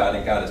disobeyed God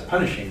and God is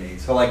punishing me.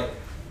 So, like,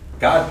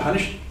 God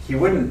punished. He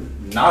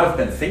wouldn't not have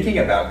been thinking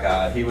about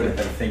God. He would have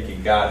been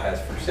thinking God has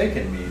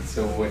forsaken me.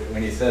 So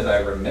when he says, I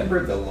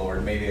remembered the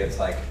Lord, maybe it's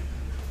like,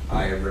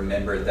 I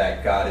remembered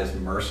that God is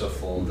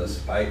merciful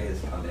despite his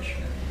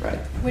punishment. Right.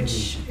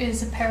 Which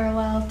is a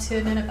parallel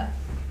to Nineveh.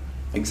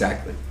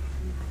 Exactly.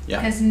 Yeah.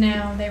 Because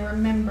now they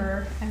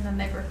remember and then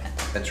they repent.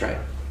 That's right.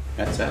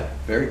 That's it.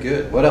 Very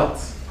good. What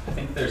else? I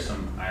think there's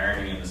some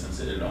irony in the sense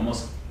that it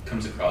almost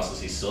comes across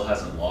as he still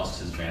hasn't lost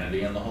his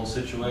vanity in the whole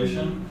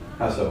situation.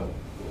 How so?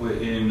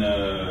 In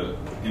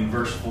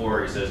verse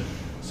 4, he says,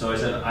 so I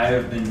said, I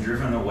have been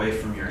driven away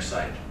from your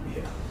sight.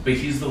 Yeah. But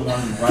he's the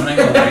one running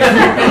away from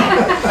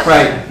God.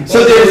 Right. So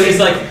it's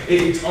like,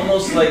 it's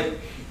almost like,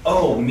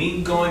 oh,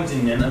 me going to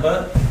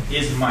Nineveh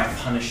is my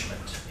punishment.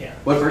 Yeah.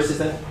 What verse is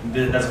that?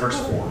 That's verse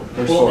 4.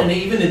 Verse 4. And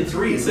even in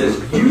 3 it says,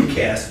 you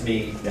cast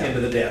me into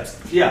the depths.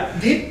 Yeah.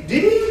 Did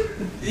he?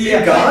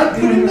 Did God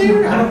put him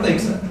there? I don't think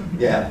so.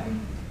 Yeah.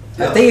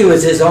 I think it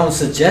was his own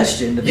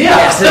suggestion to be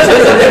cast into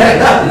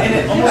and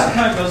it almost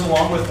kind of goes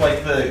along with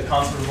like the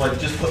concept of like,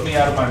 just put me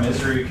out of my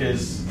misery,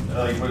 because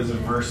like, what is it,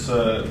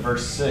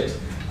 verse 6?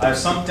 I have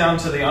sunk down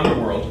to the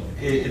underworld.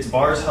 Its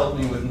bars held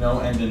me with no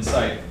end in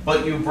sight.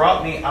 But you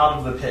brought me out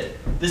of the pit.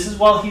 This is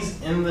while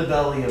he's in the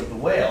belly of the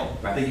whale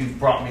that you've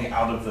brought me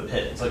out of the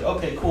pit. It's like,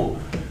 okay, cool.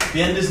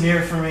 The end is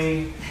near for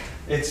me.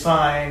 It's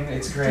fine.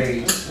 It's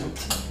great.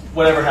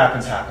 Whatever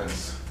happens,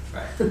 happens.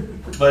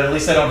 But at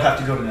least I don't have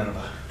to go to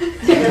Nineveh.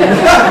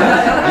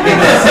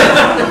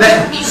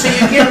 So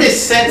you get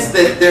this sense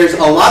that there's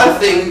a lot of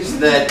things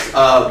that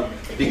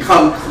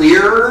become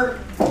clearer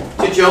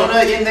to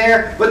Jonah in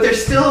there, but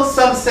there's still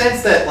some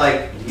sense that,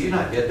 like, do you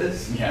not get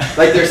this? Yeah.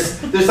 Like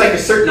there's like a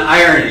certain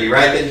irony,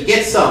 right? That you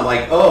get some,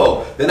 like,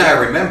 oh, then I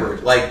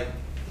remembered, like,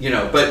 you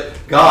know, but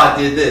God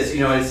did this, you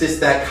know, and it's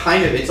just that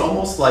kind of, it's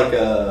almost like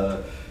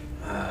a,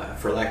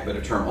 for lack of a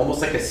better term,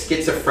 almost like a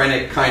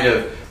schizophrenic kind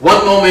of,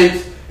 one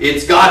moment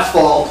it's God's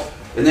fault,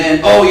 and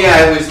then, oh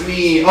yeah, it was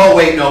me, oh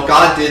wait, no,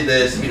 God did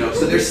this, you know,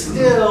 so there's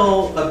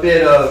still a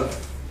bit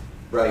of,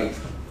 right,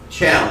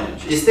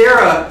 challenge. Is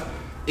there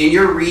in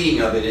your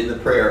reading of it in the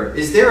prayer,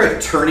 is there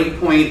a turning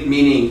point,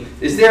 meaning,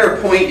 is there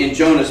a point in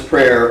Jonah's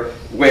prayer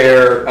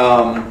where,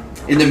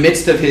 in the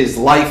midst of his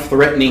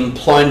life-threatening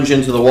plunge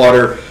into the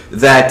water,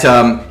 that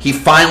he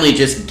finally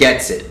just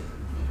gets it?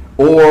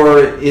 Or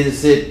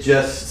is it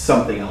just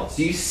something else?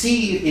 Do you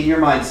see in your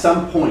mind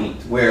some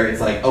point where it's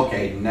like,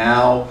 okay,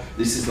 now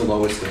this is the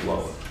lowest of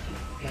low?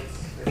 I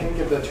think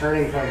at the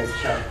turning point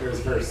is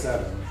verse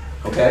 7.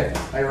 Okay.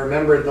 I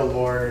remembered the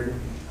Lord,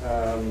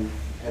 and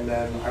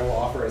then I will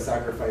offer a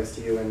sacrifice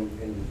to you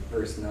in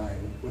verse 9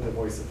 with a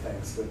voice of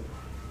thanks,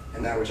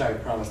 and that which I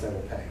have promised I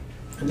will pay.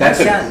 That's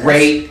a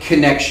great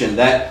connection.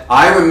 That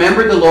I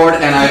remembered the Lord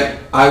and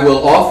I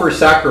will offer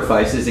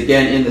sacrifices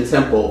again in the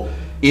temple.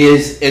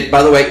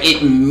 By the way,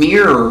 it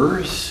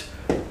mirrors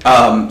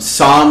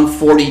Psalm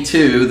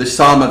 42, the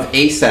Psalm of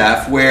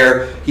Asaph,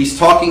 where he's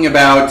talking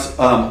about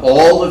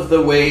all of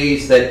the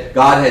ways that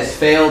God has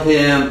failed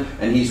him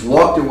and he's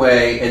walked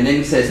away, and then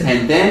he says,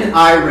 and then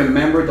I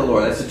remembered the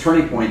Lord. That's a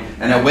turning point.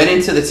 And I went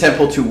into the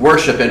temple to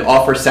worship and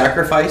offer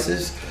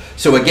sacrifices.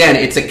 So again,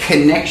 it's a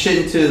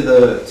connection to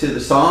the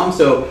psalm.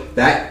 So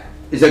that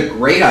is a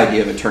great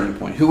idea of a turning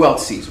point. Who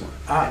else sees one?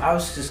 I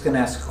was just going to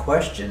ask a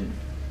question.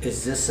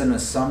 Is this an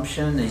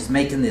assumption? He's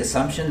making the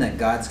assumption that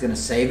God's going to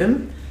save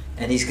him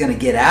and he's going to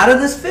get out of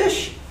this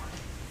fish?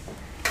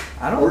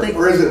 I don't think.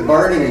 Or is it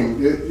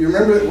bargaining? You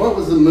remember, what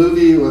was the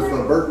movie with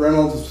Burt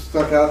Reynolds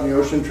stuck out in the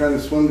ocean trying to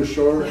swim to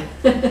shore?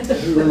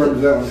 Who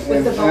remembers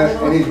that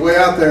one? And he's way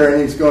out there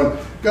and he's going,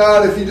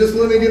 God, if you just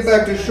let me get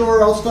back to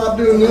shore, I'll stop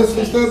doing this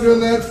and stop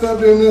doing that, stop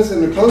doing this.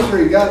 And the closer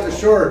he got to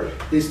shore,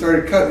 he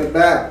started cutting it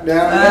back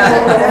down.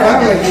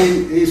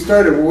 Finally, he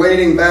started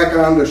wading back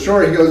onto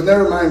shore. He goes,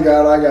 never mind,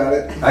 God, I got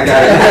it. I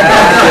got it.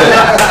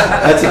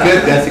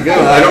 That's a good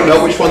one. I don't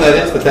know which one that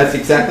is, but that's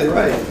exactly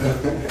right.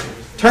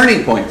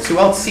 Turning points. Who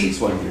else sees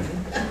one here?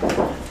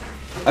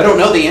 I don't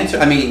know the answer.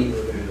 I mean,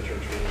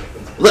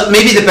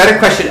 maybe the better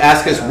question to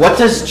ask is, what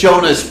does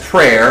Jonah's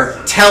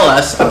prayer tell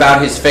us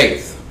about his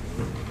faith?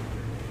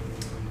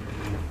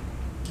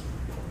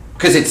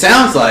 Because it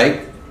sounds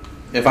like,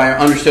 if I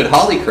understood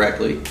Holly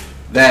correctly,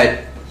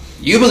 that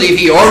you believe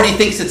he already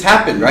thinks it's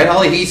happened, right,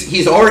 Holly?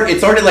 It's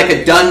already like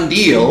a done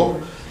deal.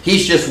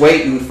 He's just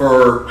waiting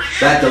for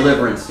that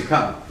deliverance to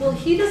come. Well,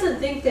 he doesn't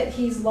think that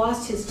he's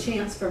lost his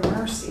chance for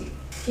mercy.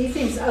 He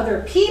thinks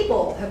other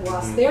people have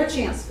lost their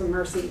chance for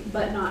mercy,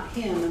 but not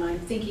him. And I'm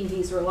thinking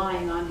he's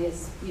relying on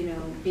his,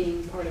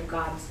 being part of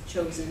God's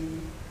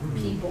chosen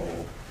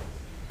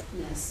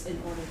peopleness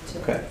in order to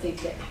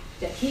think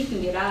that he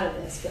can get out of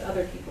this, but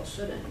other people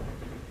shouldn't.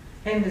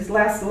 And his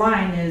last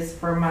line is,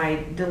 for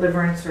my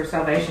deliverance or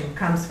salvation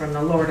comes from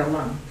the Lord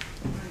alone.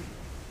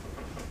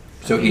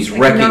 So he's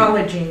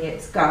acknowledging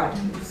it's God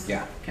who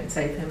can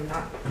save him,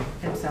 not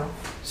himself.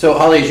 So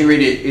Holly, as you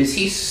read it, is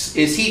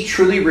he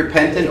truly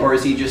repentant, or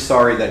is he just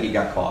sorry that he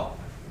got caught?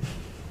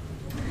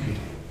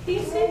 He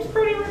seems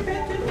pretty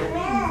repentant to me.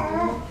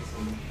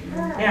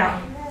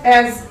 Now,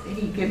 as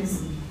he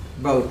gets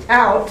both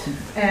out,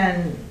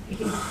 and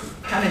he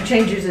kind of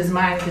changes his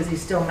mind because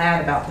he's still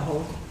mad about the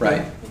whole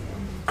right.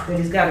 But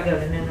he's got to go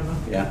to Nineveh.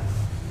 Yeah.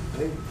 I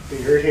think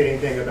the irritating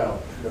thing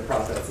about the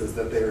prophets is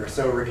that they are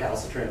so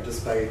recalcitrant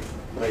despite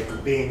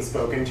being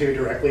spoken to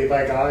directly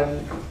by God,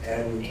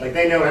 and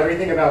they know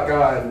everything about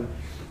God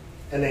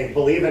and they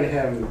believe in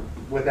him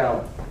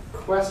without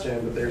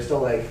question, but they're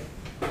still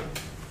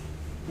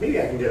maybe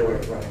I can get away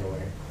with running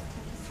away.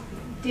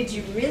 Did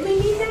you really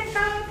need that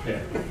God?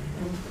 Yeah.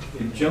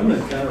 Jonah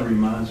kind of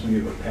reminds me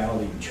of a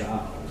pouting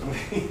child.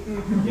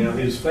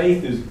 His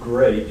faith is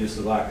great, just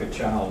like a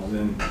child's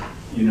in,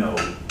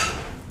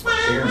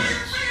 parents.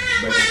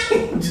 But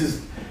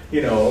just,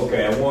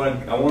 okay, I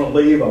want to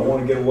leave, I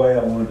want to get away,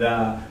 I want to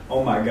die.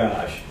 Oh my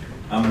gosh,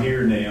 I'm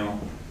here now.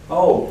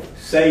 Oh,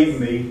 save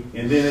me.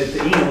 And then at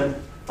the end,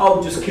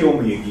 oh, just kill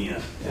me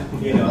again.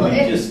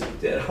 Just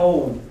that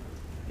whole,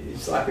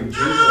 it's like a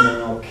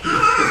juvenile kid.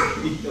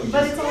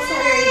 But it's also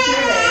very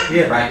human.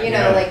 Yeah, right.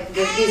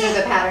 These are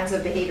the patterns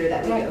of behavior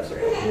that we go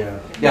through.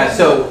 Yeah,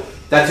 so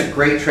that's a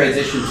great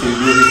transition to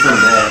moving from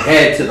the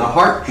head to the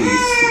heart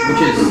piece,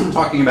 which is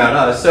talking about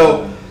us.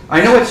 So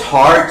I know it's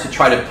hard to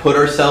try to put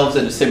ourselves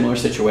in a similar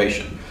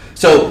situation.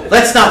 So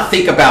let's not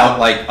think about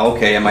like,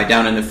 okay, am I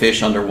down in the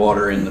fish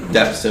underwater in the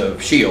depths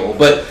of Sheol?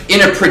 But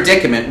in a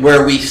predicament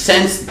where we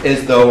sense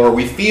as though, or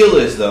we feel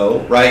as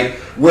though, right,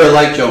 we're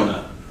like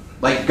Jonah.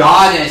 Like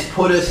God has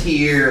put us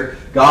here,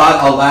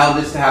 God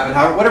allowed this to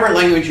happen, whatever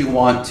language you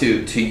want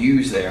to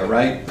use there,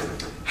 right?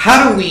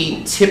 How do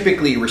we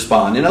typically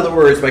respond? In other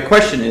words, my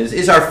question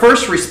is our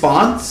first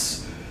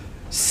response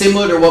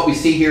similar to what we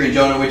see here in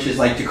Jonah, which is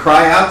like to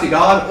cry out to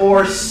God,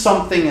 or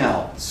something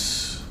else?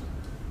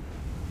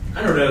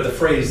 I don't know, the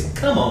phrase,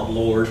 come on,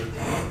 Lord,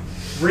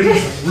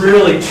 rings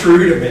really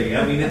true to me.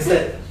 I mean, it's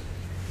that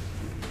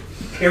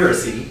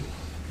heresy,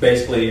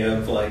 basically,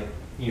 of like,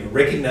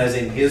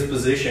 recognizing his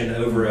position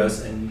over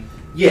us, and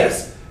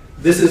yes,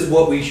 this is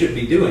what we should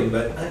be doing,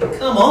 but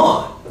come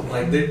on.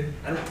 Like,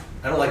 I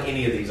don't like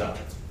any of these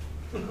options.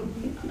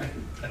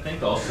 I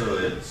think also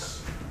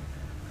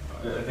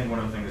I think one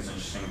of the things that's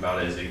interesting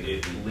about it is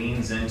it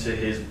leans into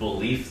his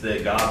belief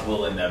that God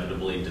will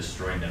inevitably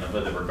destroy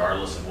Nineveh,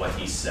 regardless of what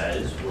he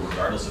says, or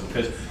regardless of,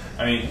 because,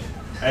 I mean,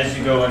 as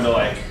you go into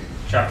like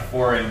chapter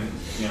 4 and,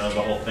 the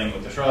whole thing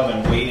with the shrub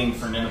and waiting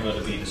for Nineveh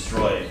to be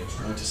destroyed,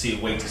 or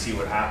wait to see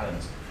what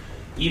happens.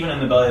 Even in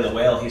the belly of the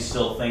whale, he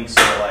still thinks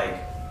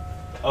like,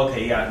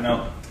 okay, yeah,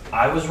 no,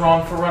 I was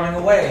wrong for running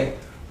away,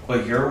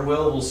 but your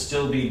will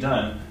still be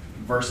done.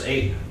 Verse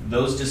 8,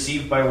 those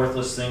deceived by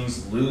worthless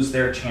things lose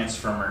their chance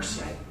for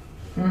mercy.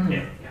 Mm-hmm.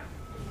 Yeah.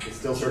 It's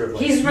still sort of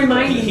like... He's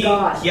reminding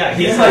God. Yeah,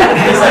 he's what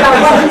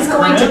he's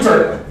going to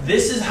do.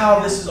 This is how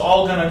this is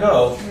all going to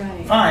go.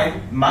 Right.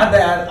 Fine, my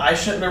bad, I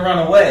shouldn't have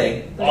run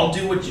away. I'll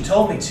do what you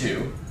told me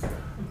to.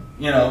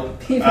 I'll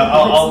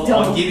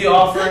give you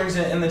offerings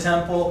in the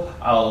temple.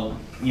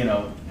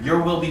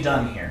 Your will be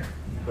done here.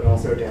 But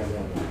also down.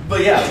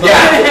 But yeah,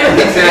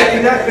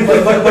 exactly.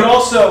 But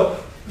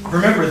also,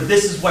 remember,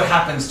 this is what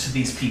happens to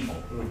these people.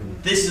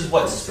 This is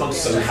what's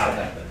supposed to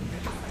happen.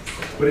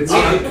 But it's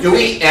do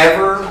we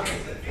ever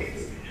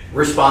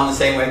respond the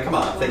same way? Come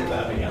on, think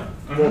about it. Yeah.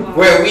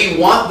 Where we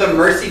want the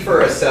mercy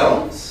for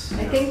ourselves?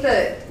 I think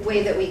the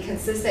way that we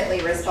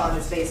consistently respond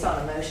is based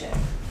on emotion.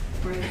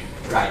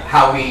 Right.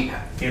 How we...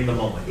 In the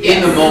moment.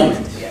 In the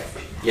moment. Yes.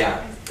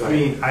 Yeah. I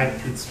mean,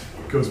 it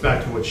goes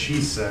back to what she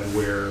said,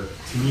 where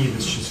to me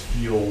this just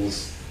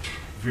feels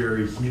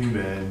very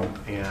human,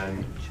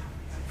 and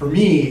for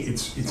me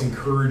it's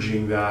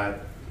encouraging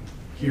that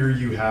here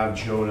you have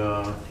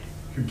Jonah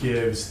who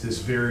gives this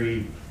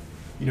very,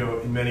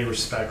 in many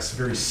respects,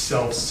 very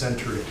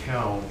self-centered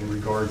account in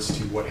regards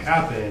to what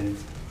happened,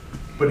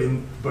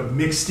 but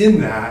mixed in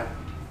that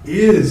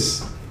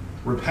is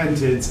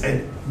repentance,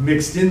 and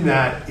mixed in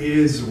that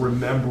is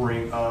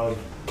remembering of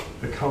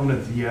the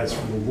covenant that he has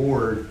from the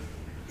Lord.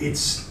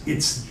 It's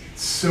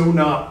so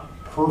not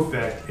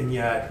perfect, and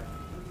yet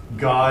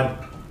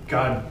God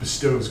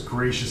bestows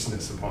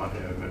graciousness upon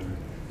him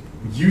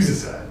and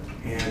uses it.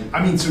 And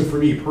I mean, so for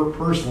me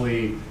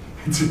personally,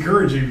 it's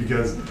encouraging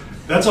because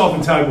that's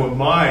oftentimes what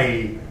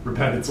my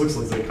repentance looks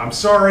like. It's like, I'm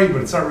sorry,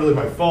 but it's not really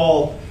my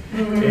fault.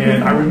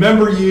 And I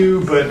remember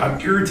you, but I'm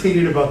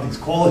irritated about these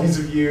qualities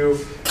of you.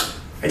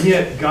 And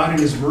yet God in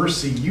his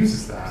mercy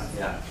uses that.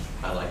 Yeah,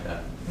 I like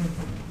that.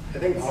 I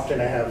think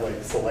often I have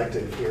like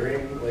selective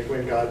hearing, like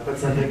when God puts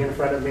something in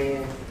front of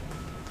me,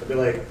 I'd be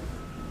like,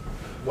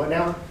 what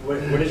now? What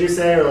did you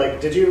say? Or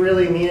like, did you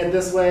really mean it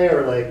this way?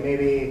 Or like,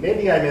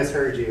 maybe I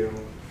misheard you,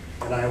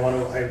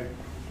 and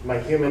my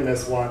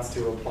humanness wants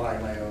to apply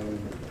my own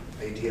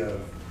idea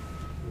of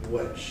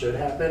what should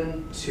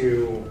happen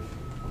to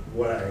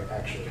what I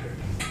actually heard.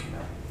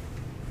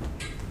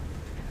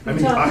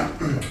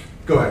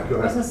 Go ahead. I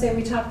was going to say,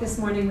 we talked this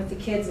morning with the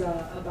kids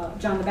about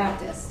John the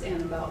Baptist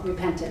and about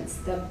repentance.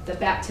 The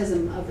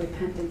baptism of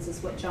repentance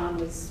is what John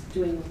was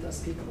doing with those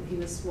people. He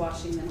was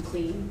washing them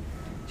clean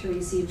to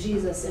receive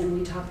Jesus. And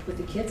we talked with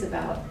the kids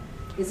about,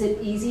 is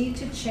it easy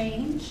to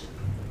change?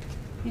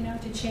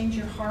 To change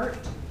your heart?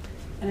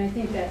 And I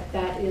think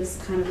that is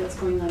kind of what's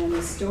going on in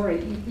this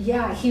story.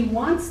 Yeah, he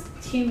wants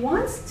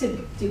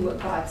to do what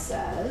God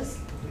says,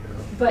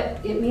 but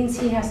it means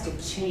he has to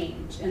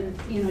change. And,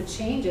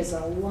 change is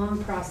a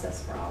long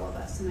process for all of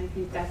us. And I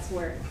think that's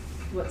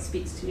what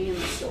speaks to me in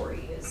the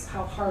story is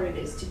how hard it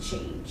is to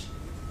change.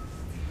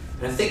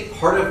 And I think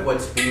part of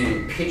what's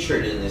being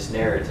pictured in this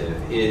narrative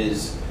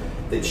is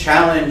the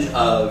challenge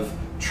of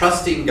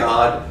trusting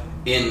God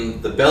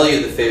in the belly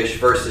of the fish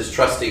versus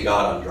trusting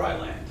God on dry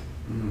land.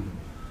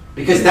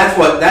 Because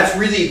that's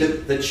really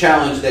the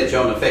challenge that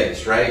Jonah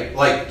faced, right?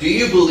 Like, do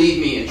you believe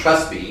me and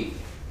trust me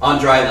on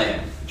dry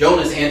land?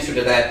 Jonah's answer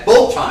to that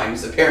both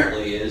times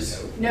apparently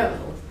is no.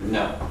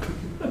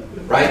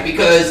 Right?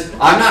 Because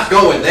I'm not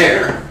going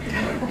there.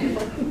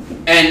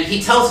 And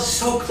he tells us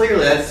so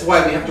clearly, that's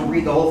why we have to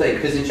read the whole thing,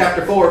 because in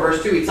chapter 4,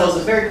 verse 2, he tells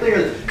us very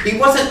clearly he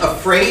wasn't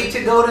afraid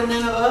to go to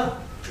Nineveh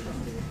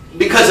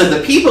because of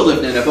the people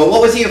of Nineveh.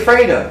 What was he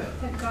afraid of?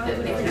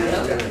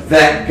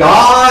 That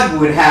God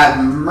would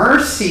have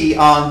mercy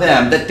on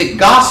them. That the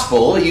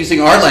gospel, using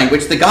our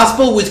language, the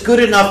gospel was good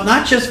enough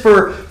not just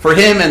for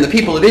him and the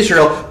people of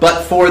Israel,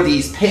 but for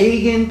these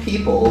pagan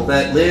people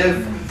that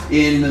live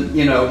in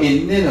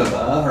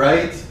Nineveh,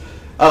 right?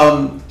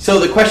 So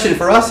the question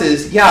for us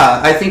is,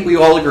 yeah, I think we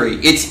all agree.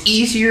 It's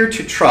easier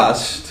to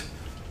trust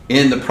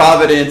in the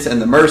providence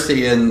and the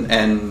mercy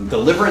and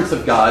deliverance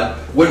of God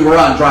when we're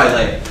on dry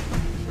land,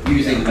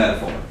 using the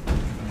metaphor,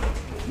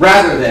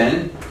 rather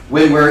than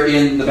when we're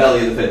in the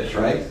belly of the fish,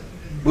 right?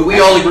 Would we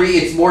all agree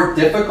it's more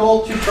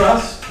difficult to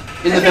trust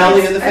in the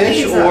belly of the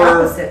fish,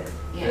 or?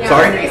 Yeah.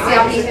 Sorry?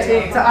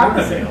 It's the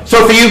opposite.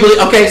 So for you,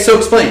 okay, so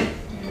explain.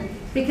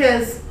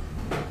 Because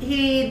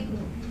he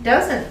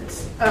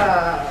doesn't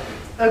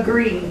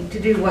agree to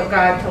do what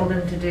God told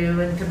him to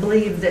do and to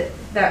believe that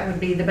that would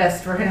be the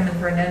best for him and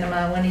for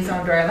Nineveh when he's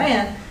on dry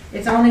land.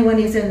 It's only when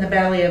he's in the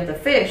belly of the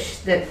fish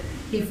that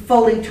he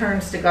fully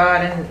turns to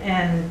God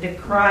and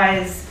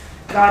decries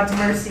God's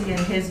mercy and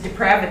his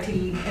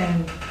depravity,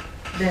 and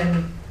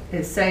then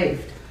is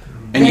saved.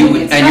 And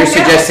you're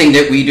suggesting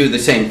that we do the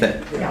same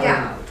thing.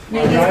 Yeah.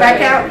 When he gets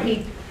back out,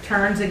 he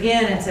turns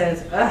again and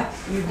says, "Ugh,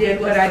 you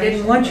did what I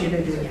didn't want you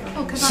to do."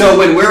 So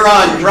when we're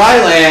on dry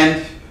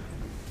land,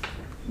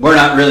 we're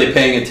not really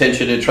paying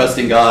attention and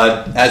trusting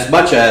God as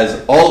much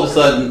as all of a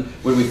sudden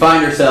when we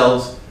find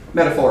ourselves,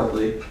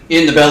 metaphorically,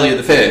 in the belly of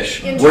the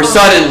fish, we're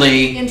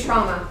suddenly in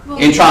trauma.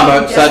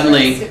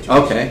 Suddenly,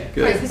 okay,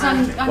 good. Because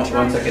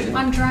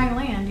on dry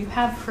land, you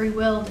have free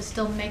will to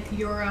still make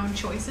your own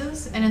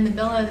choices, and in the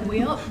belly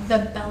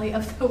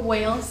of the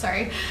whale,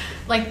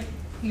 like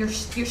you're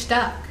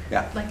stuck.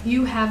 Yeah. Like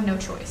you have no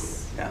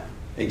choice. Yeah,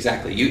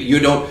 exactly.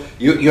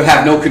 You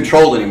have no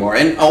control anymore,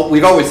 and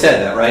we've always said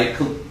that, right?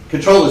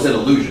 Control is an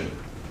illusion.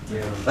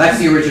 Yeah. That's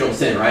the original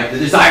sin, right? The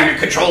desire to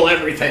control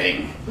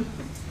everything.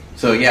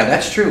 So yeah,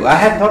 that's true. I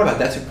hadn't thought about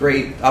that. That's a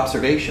great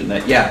observation.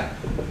 That yeah,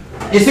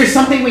 is there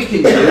something we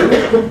can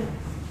do?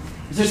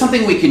 Is there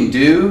something we can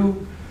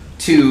do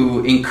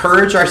to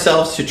encourage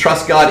ourselves to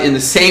trust God in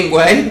the same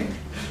way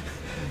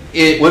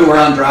when we're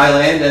on dry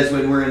land as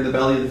when we're in the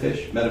belly of the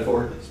fish,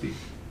 metaphorically speaking?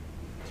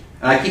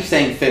 And I keep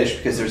saying fish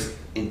because there's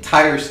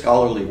entire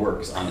scholarly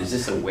works on, is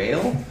this a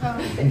whale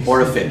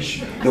or a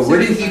fish? The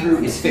word in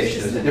Hebrew is fish.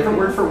 There's a different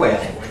word for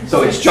whale.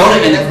 So it's Jonah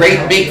and the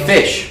great big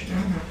fish.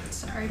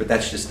 But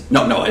that's just,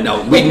 no,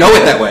 we know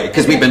it that way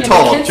because we've been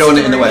told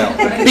Jonah and the whale.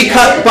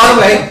 Because, by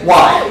the way,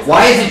 why?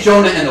 Why is it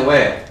Jonah and the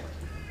whale?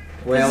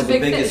 Whale's the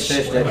biggest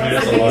fish that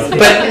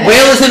But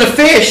whale isn't a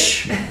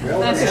fish.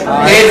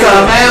 It's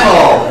a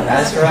mammal.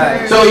 That's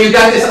right. So you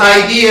got this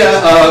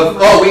idea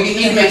of, we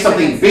need to make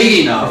something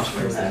big enough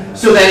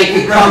so that it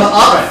can come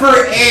up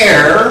for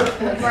air.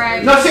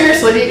 Right. No,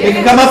 seriously, it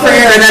can come up for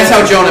air, and that's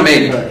how Jonah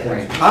made it.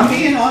 I'm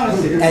being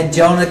honest here. And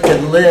Jonah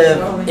could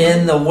live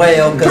in the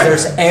whale because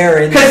there's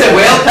air in Because the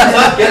whale comes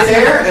up, gets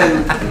air,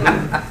 and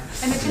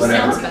it just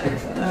whatever. sounds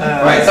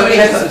better. Right, somebody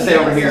has something to say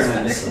over here.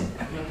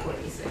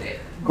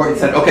 Courtney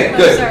said, okay,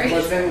 good.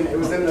 It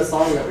was in the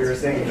song that we were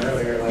singing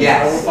earlier. Like,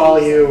 Yes. I will follow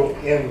you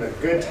in the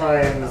good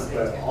times,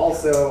 but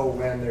also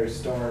when there's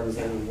storms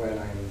and when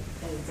I'm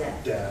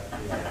deaf.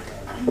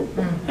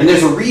 And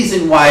there's a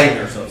reason why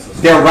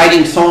they're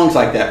writing songs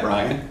like that,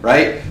 Brian,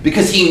 right?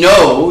 Because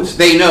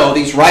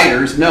these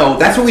writers know,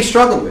 that's what we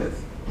struggle with,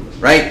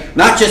 right?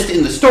 Not just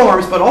in the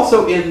storms, but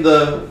also in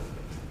the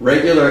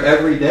regular,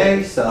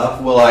 everyday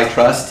stuff. Will I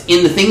trust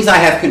in the things I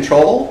have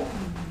control?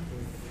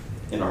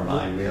 In our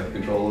mind, we have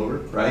control over,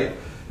 right?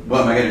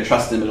 Well, am I going to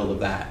trust in the middle of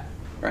that,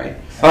 right?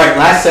 All right,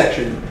 last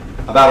section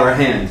about our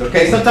hands.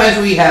 Okay, sometimes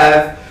we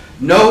have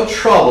no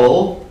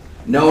trouble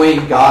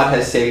knowing God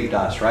has saved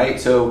us,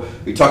 right? So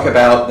we talk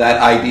about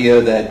that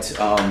idea that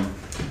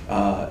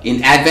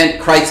in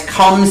Advent, Christ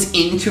comes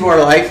into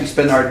our life. We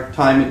spend our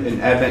time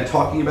in Advent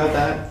talking about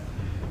that.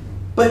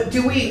 But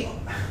do we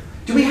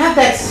have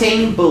that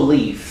same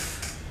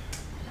belief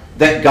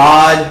that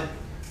God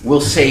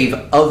will save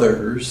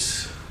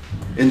others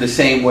in the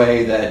same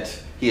way that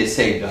he has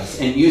saved us?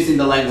 And using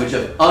the language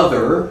of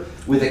other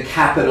with a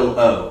capital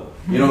O.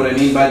 You know what I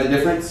mean by the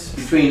difference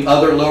between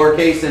other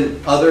lowercase and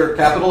other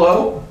capital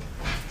O?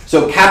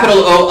 So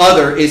capital O,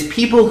 other, is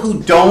people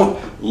who don't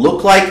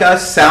look like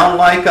us, sound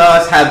like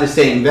us, have the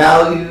same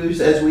values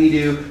as we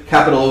do.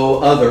 Capital O,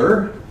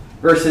 other,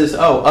 versus,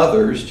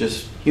 others,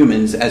 just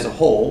humans as a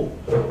whole.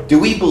 Do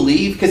we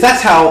believe, because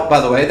that's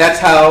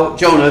how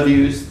Jonah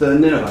views the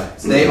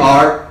Ninevites. They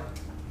are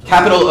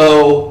capital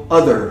O,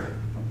 other.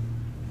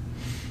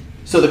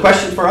 So the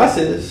question for us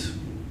is,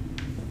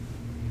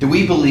 do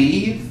we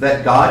believe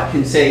that God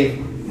can save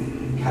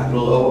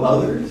capital O,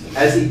 others,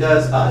 as he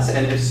does us?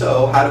 And if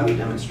so, how do we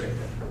demonstrate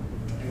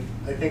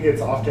that? I think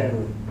it's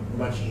often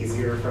much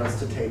easier for us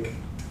to take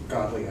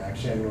godly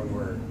action when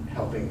we're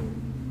helping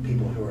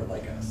people who are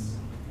like us.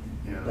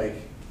 Yeah.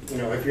 Like,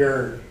 if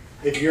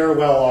you're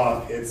well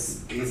off,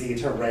 it's easy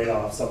to write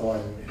off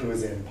someone who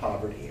is in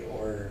poverty,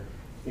 or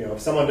if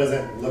someone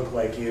doesn't look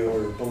like you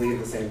or believe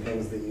the same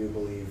things that you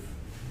believe,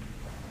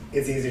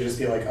 it's easy to just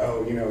be like,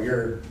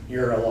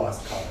 you're a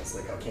lost cause,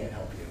 like I can't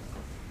help you.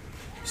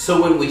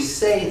 So when we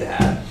say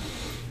that,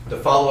 the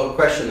follow-up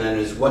question then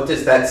is, what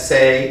does that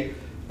say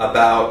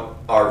about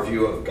our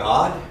view of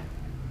God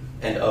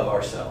and of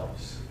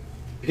ourselves?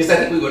 Because I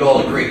think we would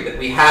all agree that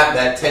we have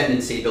that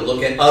tendency to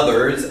look at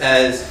others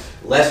as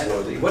less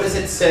worthy. What does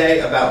it say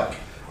about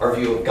our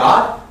view of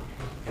God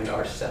and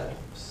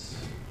ourselves.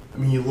 I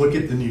mean, you look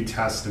at the New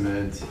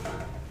Testament,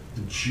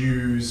 the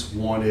Jews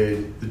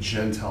wanted the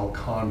Gentile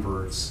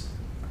converts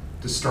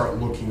to start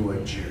looking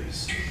like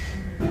Jews.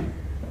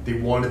 They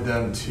wanted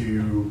them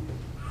to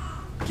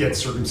get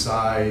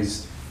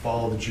circumcised,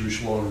 follow the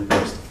Jewish law in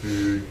regards to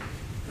food.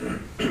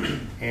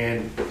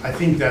 And I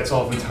think that's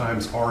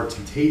oftentimes our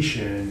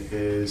temptation,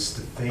 is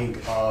to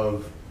think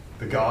of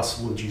the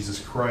gospel of Jesus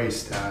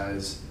Christ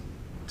as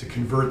to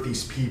convert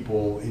these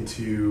people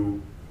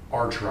into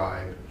our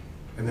tribe.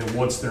 And then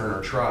once they're in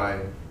our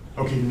tribe,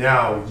 okay,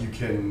 now you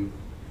can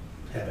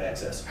have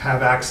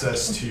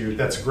access to,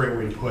 that's a great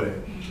way to put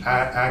it,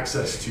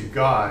 access to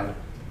God,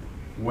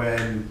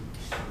 when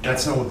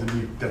that's not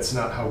what that's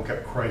not how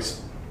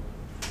Christ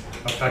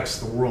affects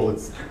the world.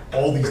 It's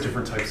all these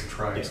different types of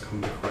tribes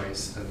come to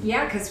Christ. And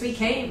yeah, because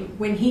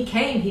when he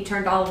came, he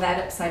turned all of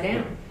that upside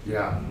down.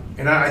 yeah,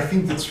 and I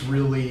think that's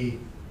really,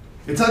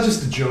 it's not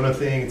just a Jonah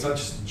thing, it's not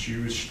just a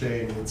Jewish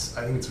thing, I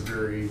think it's a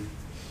very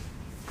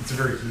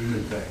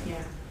human thing.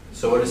 Yeah.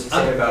 So what does it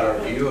say about our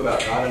view about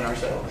God and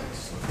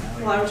ourselves?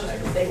 Well, I was just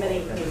going to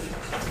say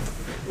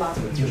lots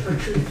of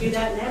churches do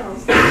that now.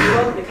 So you're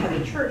welcome to come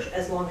to church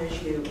as long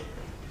as you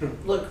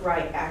look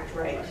right, act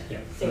right,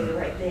 say the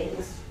right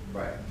things.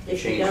 Right.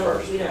 If you Change don't,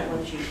 first. we don't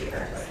want you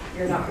here.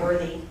 You're not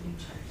worthy.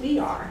 We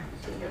are.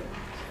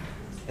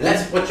 And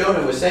that's what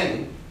Jonah was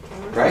saying,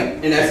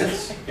 right? In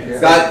essence,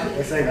 God.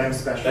 He's saying I'm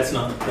special. That's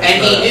not.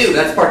 And he knew.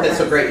 That's the part that's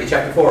so great in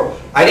chapter 4.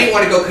 I didn't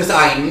want to go because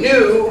I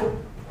knew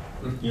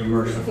you're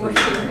merciful.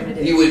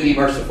 You would be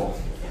merciful.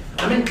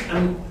 I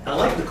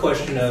like the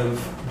question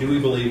of, do we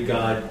believe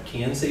God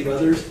can save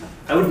others?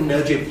 I would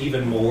nudge it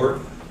even more.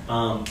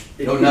 No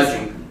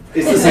nudging.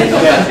 It's the same.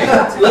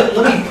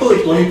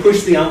 let me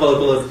push the envelope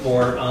a little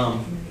more.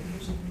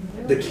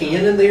 The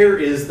can in there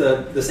is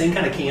the same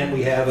kind of can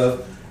we have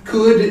of,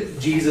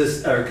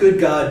 could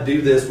God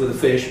do this with a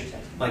fish?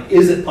 Like,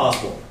 is it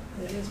possible?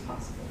 It is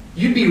possible.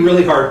 You'd be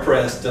really hard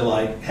pressed to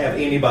have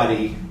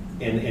anybody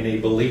in a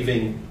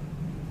believing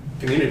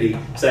community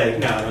say,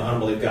 no, I don't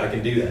believe God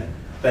can do that.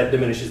 That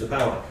diminishes the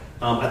power.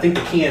 I think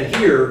the can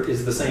here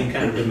is the same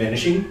kind of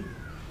diminishing.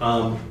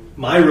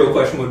 My real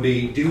question would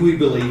be, do we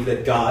believe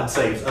that God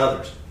saves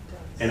others?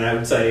 And I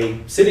would say,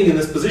 sitting in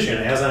this position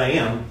as I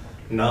am,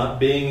 not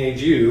being a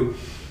Jew,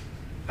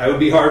 I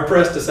would be hard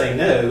pressed to say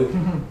no,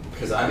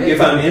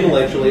 if I'm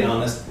intellectually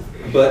honest,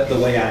 but the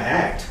way I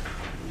act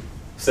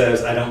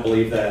says I don't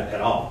believe that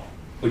at all,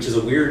 which is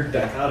a weird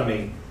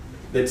dichotomy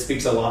that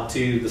speaks a lot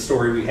to the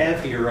story we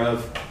have here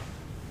of,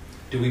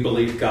 do we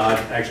believe God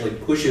actually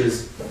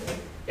pushes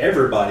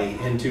everybody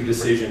into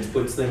decisions,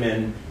 puts them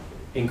in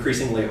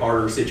increasingly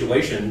harder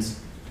situations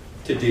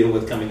to deal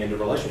with coming into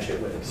relationship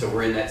with him? So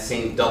we're in that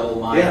same double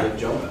mind of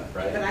Jonah,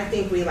 right? But I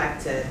think we like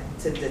to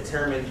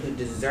determine who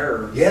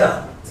deserves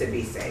to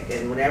be saved.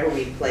 And whenever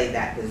we play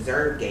that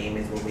deserve game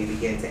is when we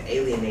begin to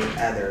alienate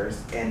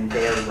others and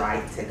their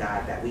right to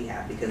God that we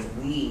have, because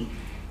we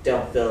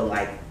don't feel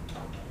like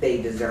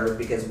they deserve,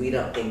 because we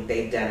don't think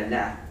they've done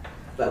enough.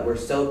 But we're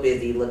so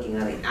busy looking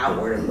on the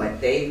outward of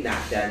what they've not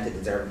done to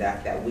deserve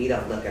that we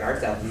don't look at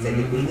ourselves and say,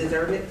 did we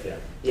deserve it? Yeah.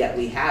 Yet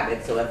we have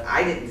it. So if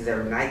I didn't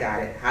deserve it and I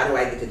got it, how do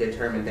I get to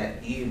determine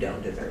that you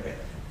don't deserve it?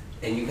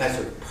 And you guys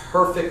are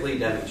perfectly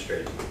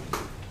demonstrating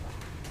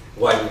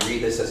why we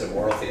read this as a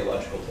moral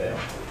theological tale.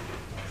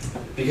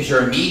 Because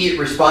your immediate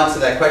response to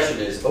that question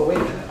is, oh, wait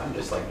a minute, I'm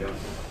just like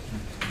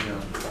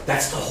Jonah.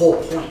 That's the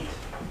whole point.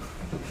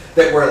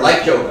 That we're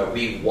like Jonah.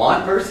 We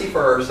want mercy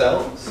for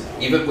ourselves,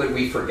 even when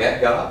we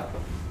forget God.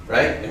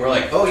 Right? And we're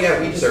like, oh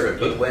yeah, we deserve it.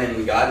 But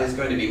when God is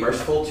going to be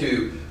merciful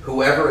to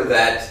whoever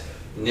that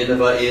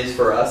Nineveh is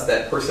for us,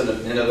 that person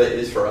of Nineveh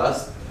is for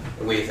us,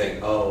 and we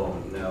think,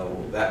 oh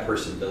no, that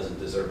person doesn't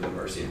deserve the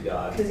mercy of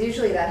God. Because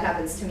usually that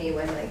happens to me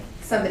when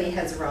somebody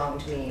has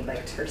wronged me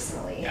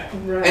personally. Yeah.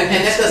 Right. And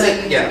that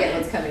doesn't get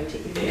what's coming to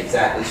you.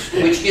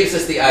 Exactly. Which gives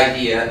us the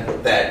idea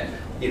that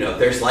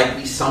there's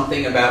likely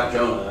something about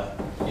Jonah,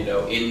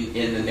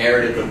 in the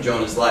narrative of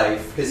Jonah's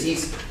life, because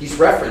he's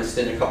referenced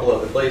in a couple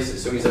other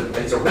places. So he's a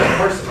real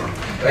person,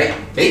 right?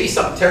 Maybe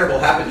something terrible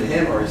happened to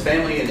him or his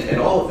family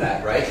and all of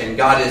that, right? And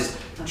God is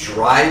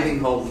driving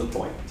home the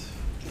point.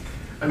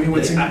 I mean,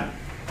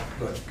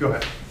 go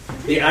ahead.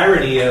 The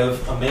irony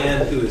of a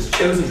man who has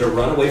chosen to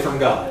run away from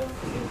God,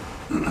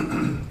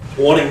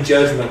 wanting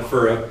judgment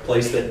for a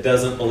place that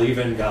doesn't believe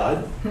in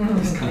God,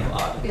 is kind of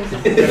odd.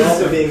 And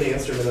also being the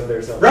instrument of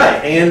their salvation.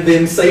 Right, and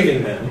then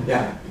saving them.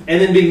 Yeah. And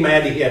then being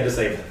mad that he had to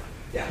save them.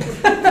 Yeah.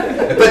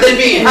 But then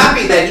being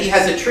happy that he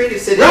has a tree to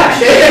sit in and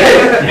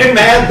shade. And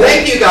mad.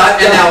 Thank you,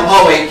 God. And now,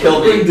 oh wait, kill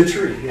me. The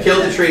tree. Yeah.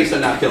 Kill the tree, so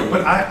not kill me.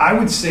 But I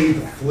would say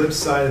the flip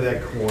side of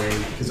that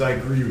coin, because I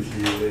agree with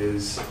you,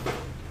 is,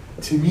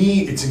 to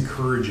me, it's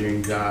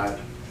encouraging that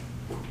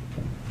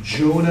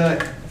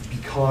Jonah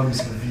becomes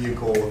a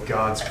vehicle of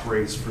God's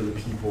grace for the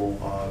people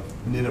of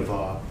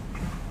Nineveh,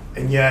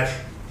 and yet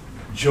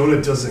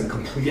Jonah doesn't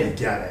completely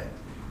get it.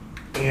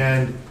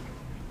 And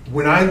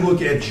when I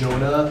look at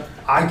Jonah,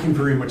 I can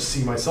very much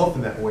see myself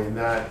in that way, in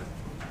that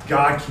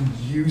God can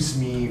use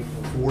me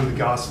for the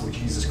gospel of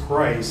Jesus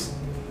Christ,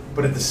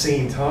 but at the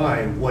same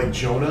time, like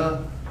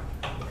Jonah,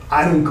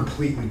 I don't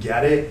completely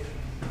get it,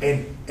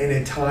 and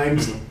at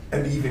times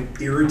I'm even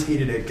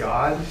irritated at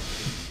God.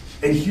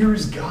 And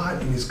here's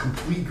God in his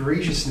complete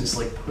graciousness,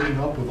 like putting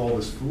up with all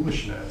this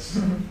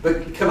foolishness.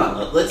 But come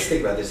on, let's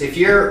think about this. If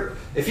you're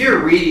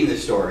reading the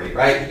story,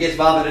 right, he gets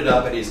vomited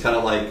up, and he's kind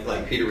of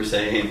like Peter was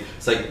saying,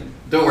 it's like,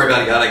 don't worry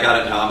about it, God, I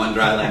got it now, I'm on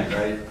dry land,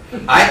 right?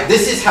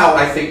 This is how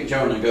I think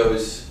Jonah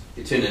goes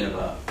to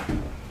Nineveh.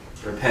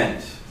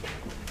 Repent,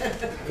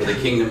 for the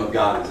kingdom of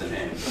God is at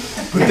hand.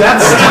 But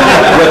that's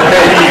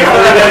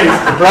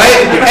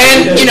right?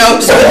 And,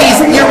 so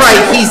you're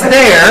right, he's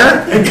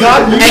there, and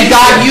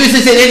God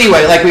uses it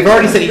anyway. Like we've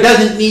already said, he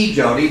doesn't need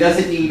Jonah, he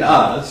doesn't need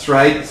us,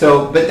 right?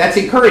 So, but that's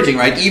encouraging,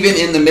 right? Even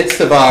in the midst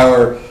of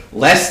our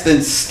less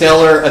than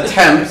stellar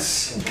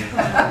attempts,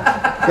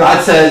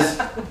 God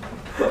says,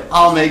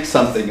 I'll make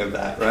something of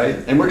that,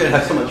 right? And we're going to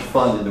have so much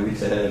fun in the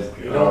weeks ahead.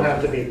 You don't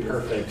have to be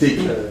perfect.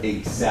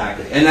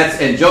 Exactly.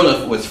 And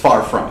Jonah was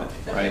far from it,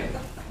 right?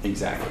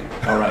 Exactly.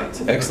 All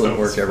right. Excellent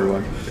work,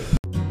 everyone.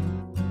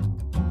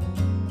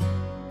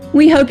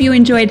 We hope you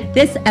enjoyed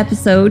this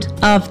episode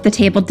of the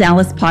Table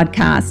Dallas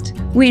podcast.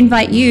 We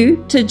invite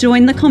you to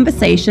join the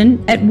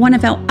conversation at one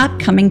of our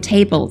upcoming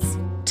tables.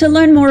 To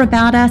learn more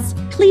about us,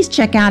 please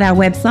check out our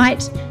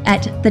website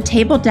at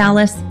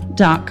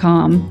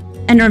thetabledallas.com.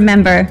 And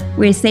remember,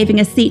 we're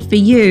saving a seat for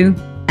you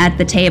at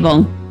the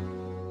table.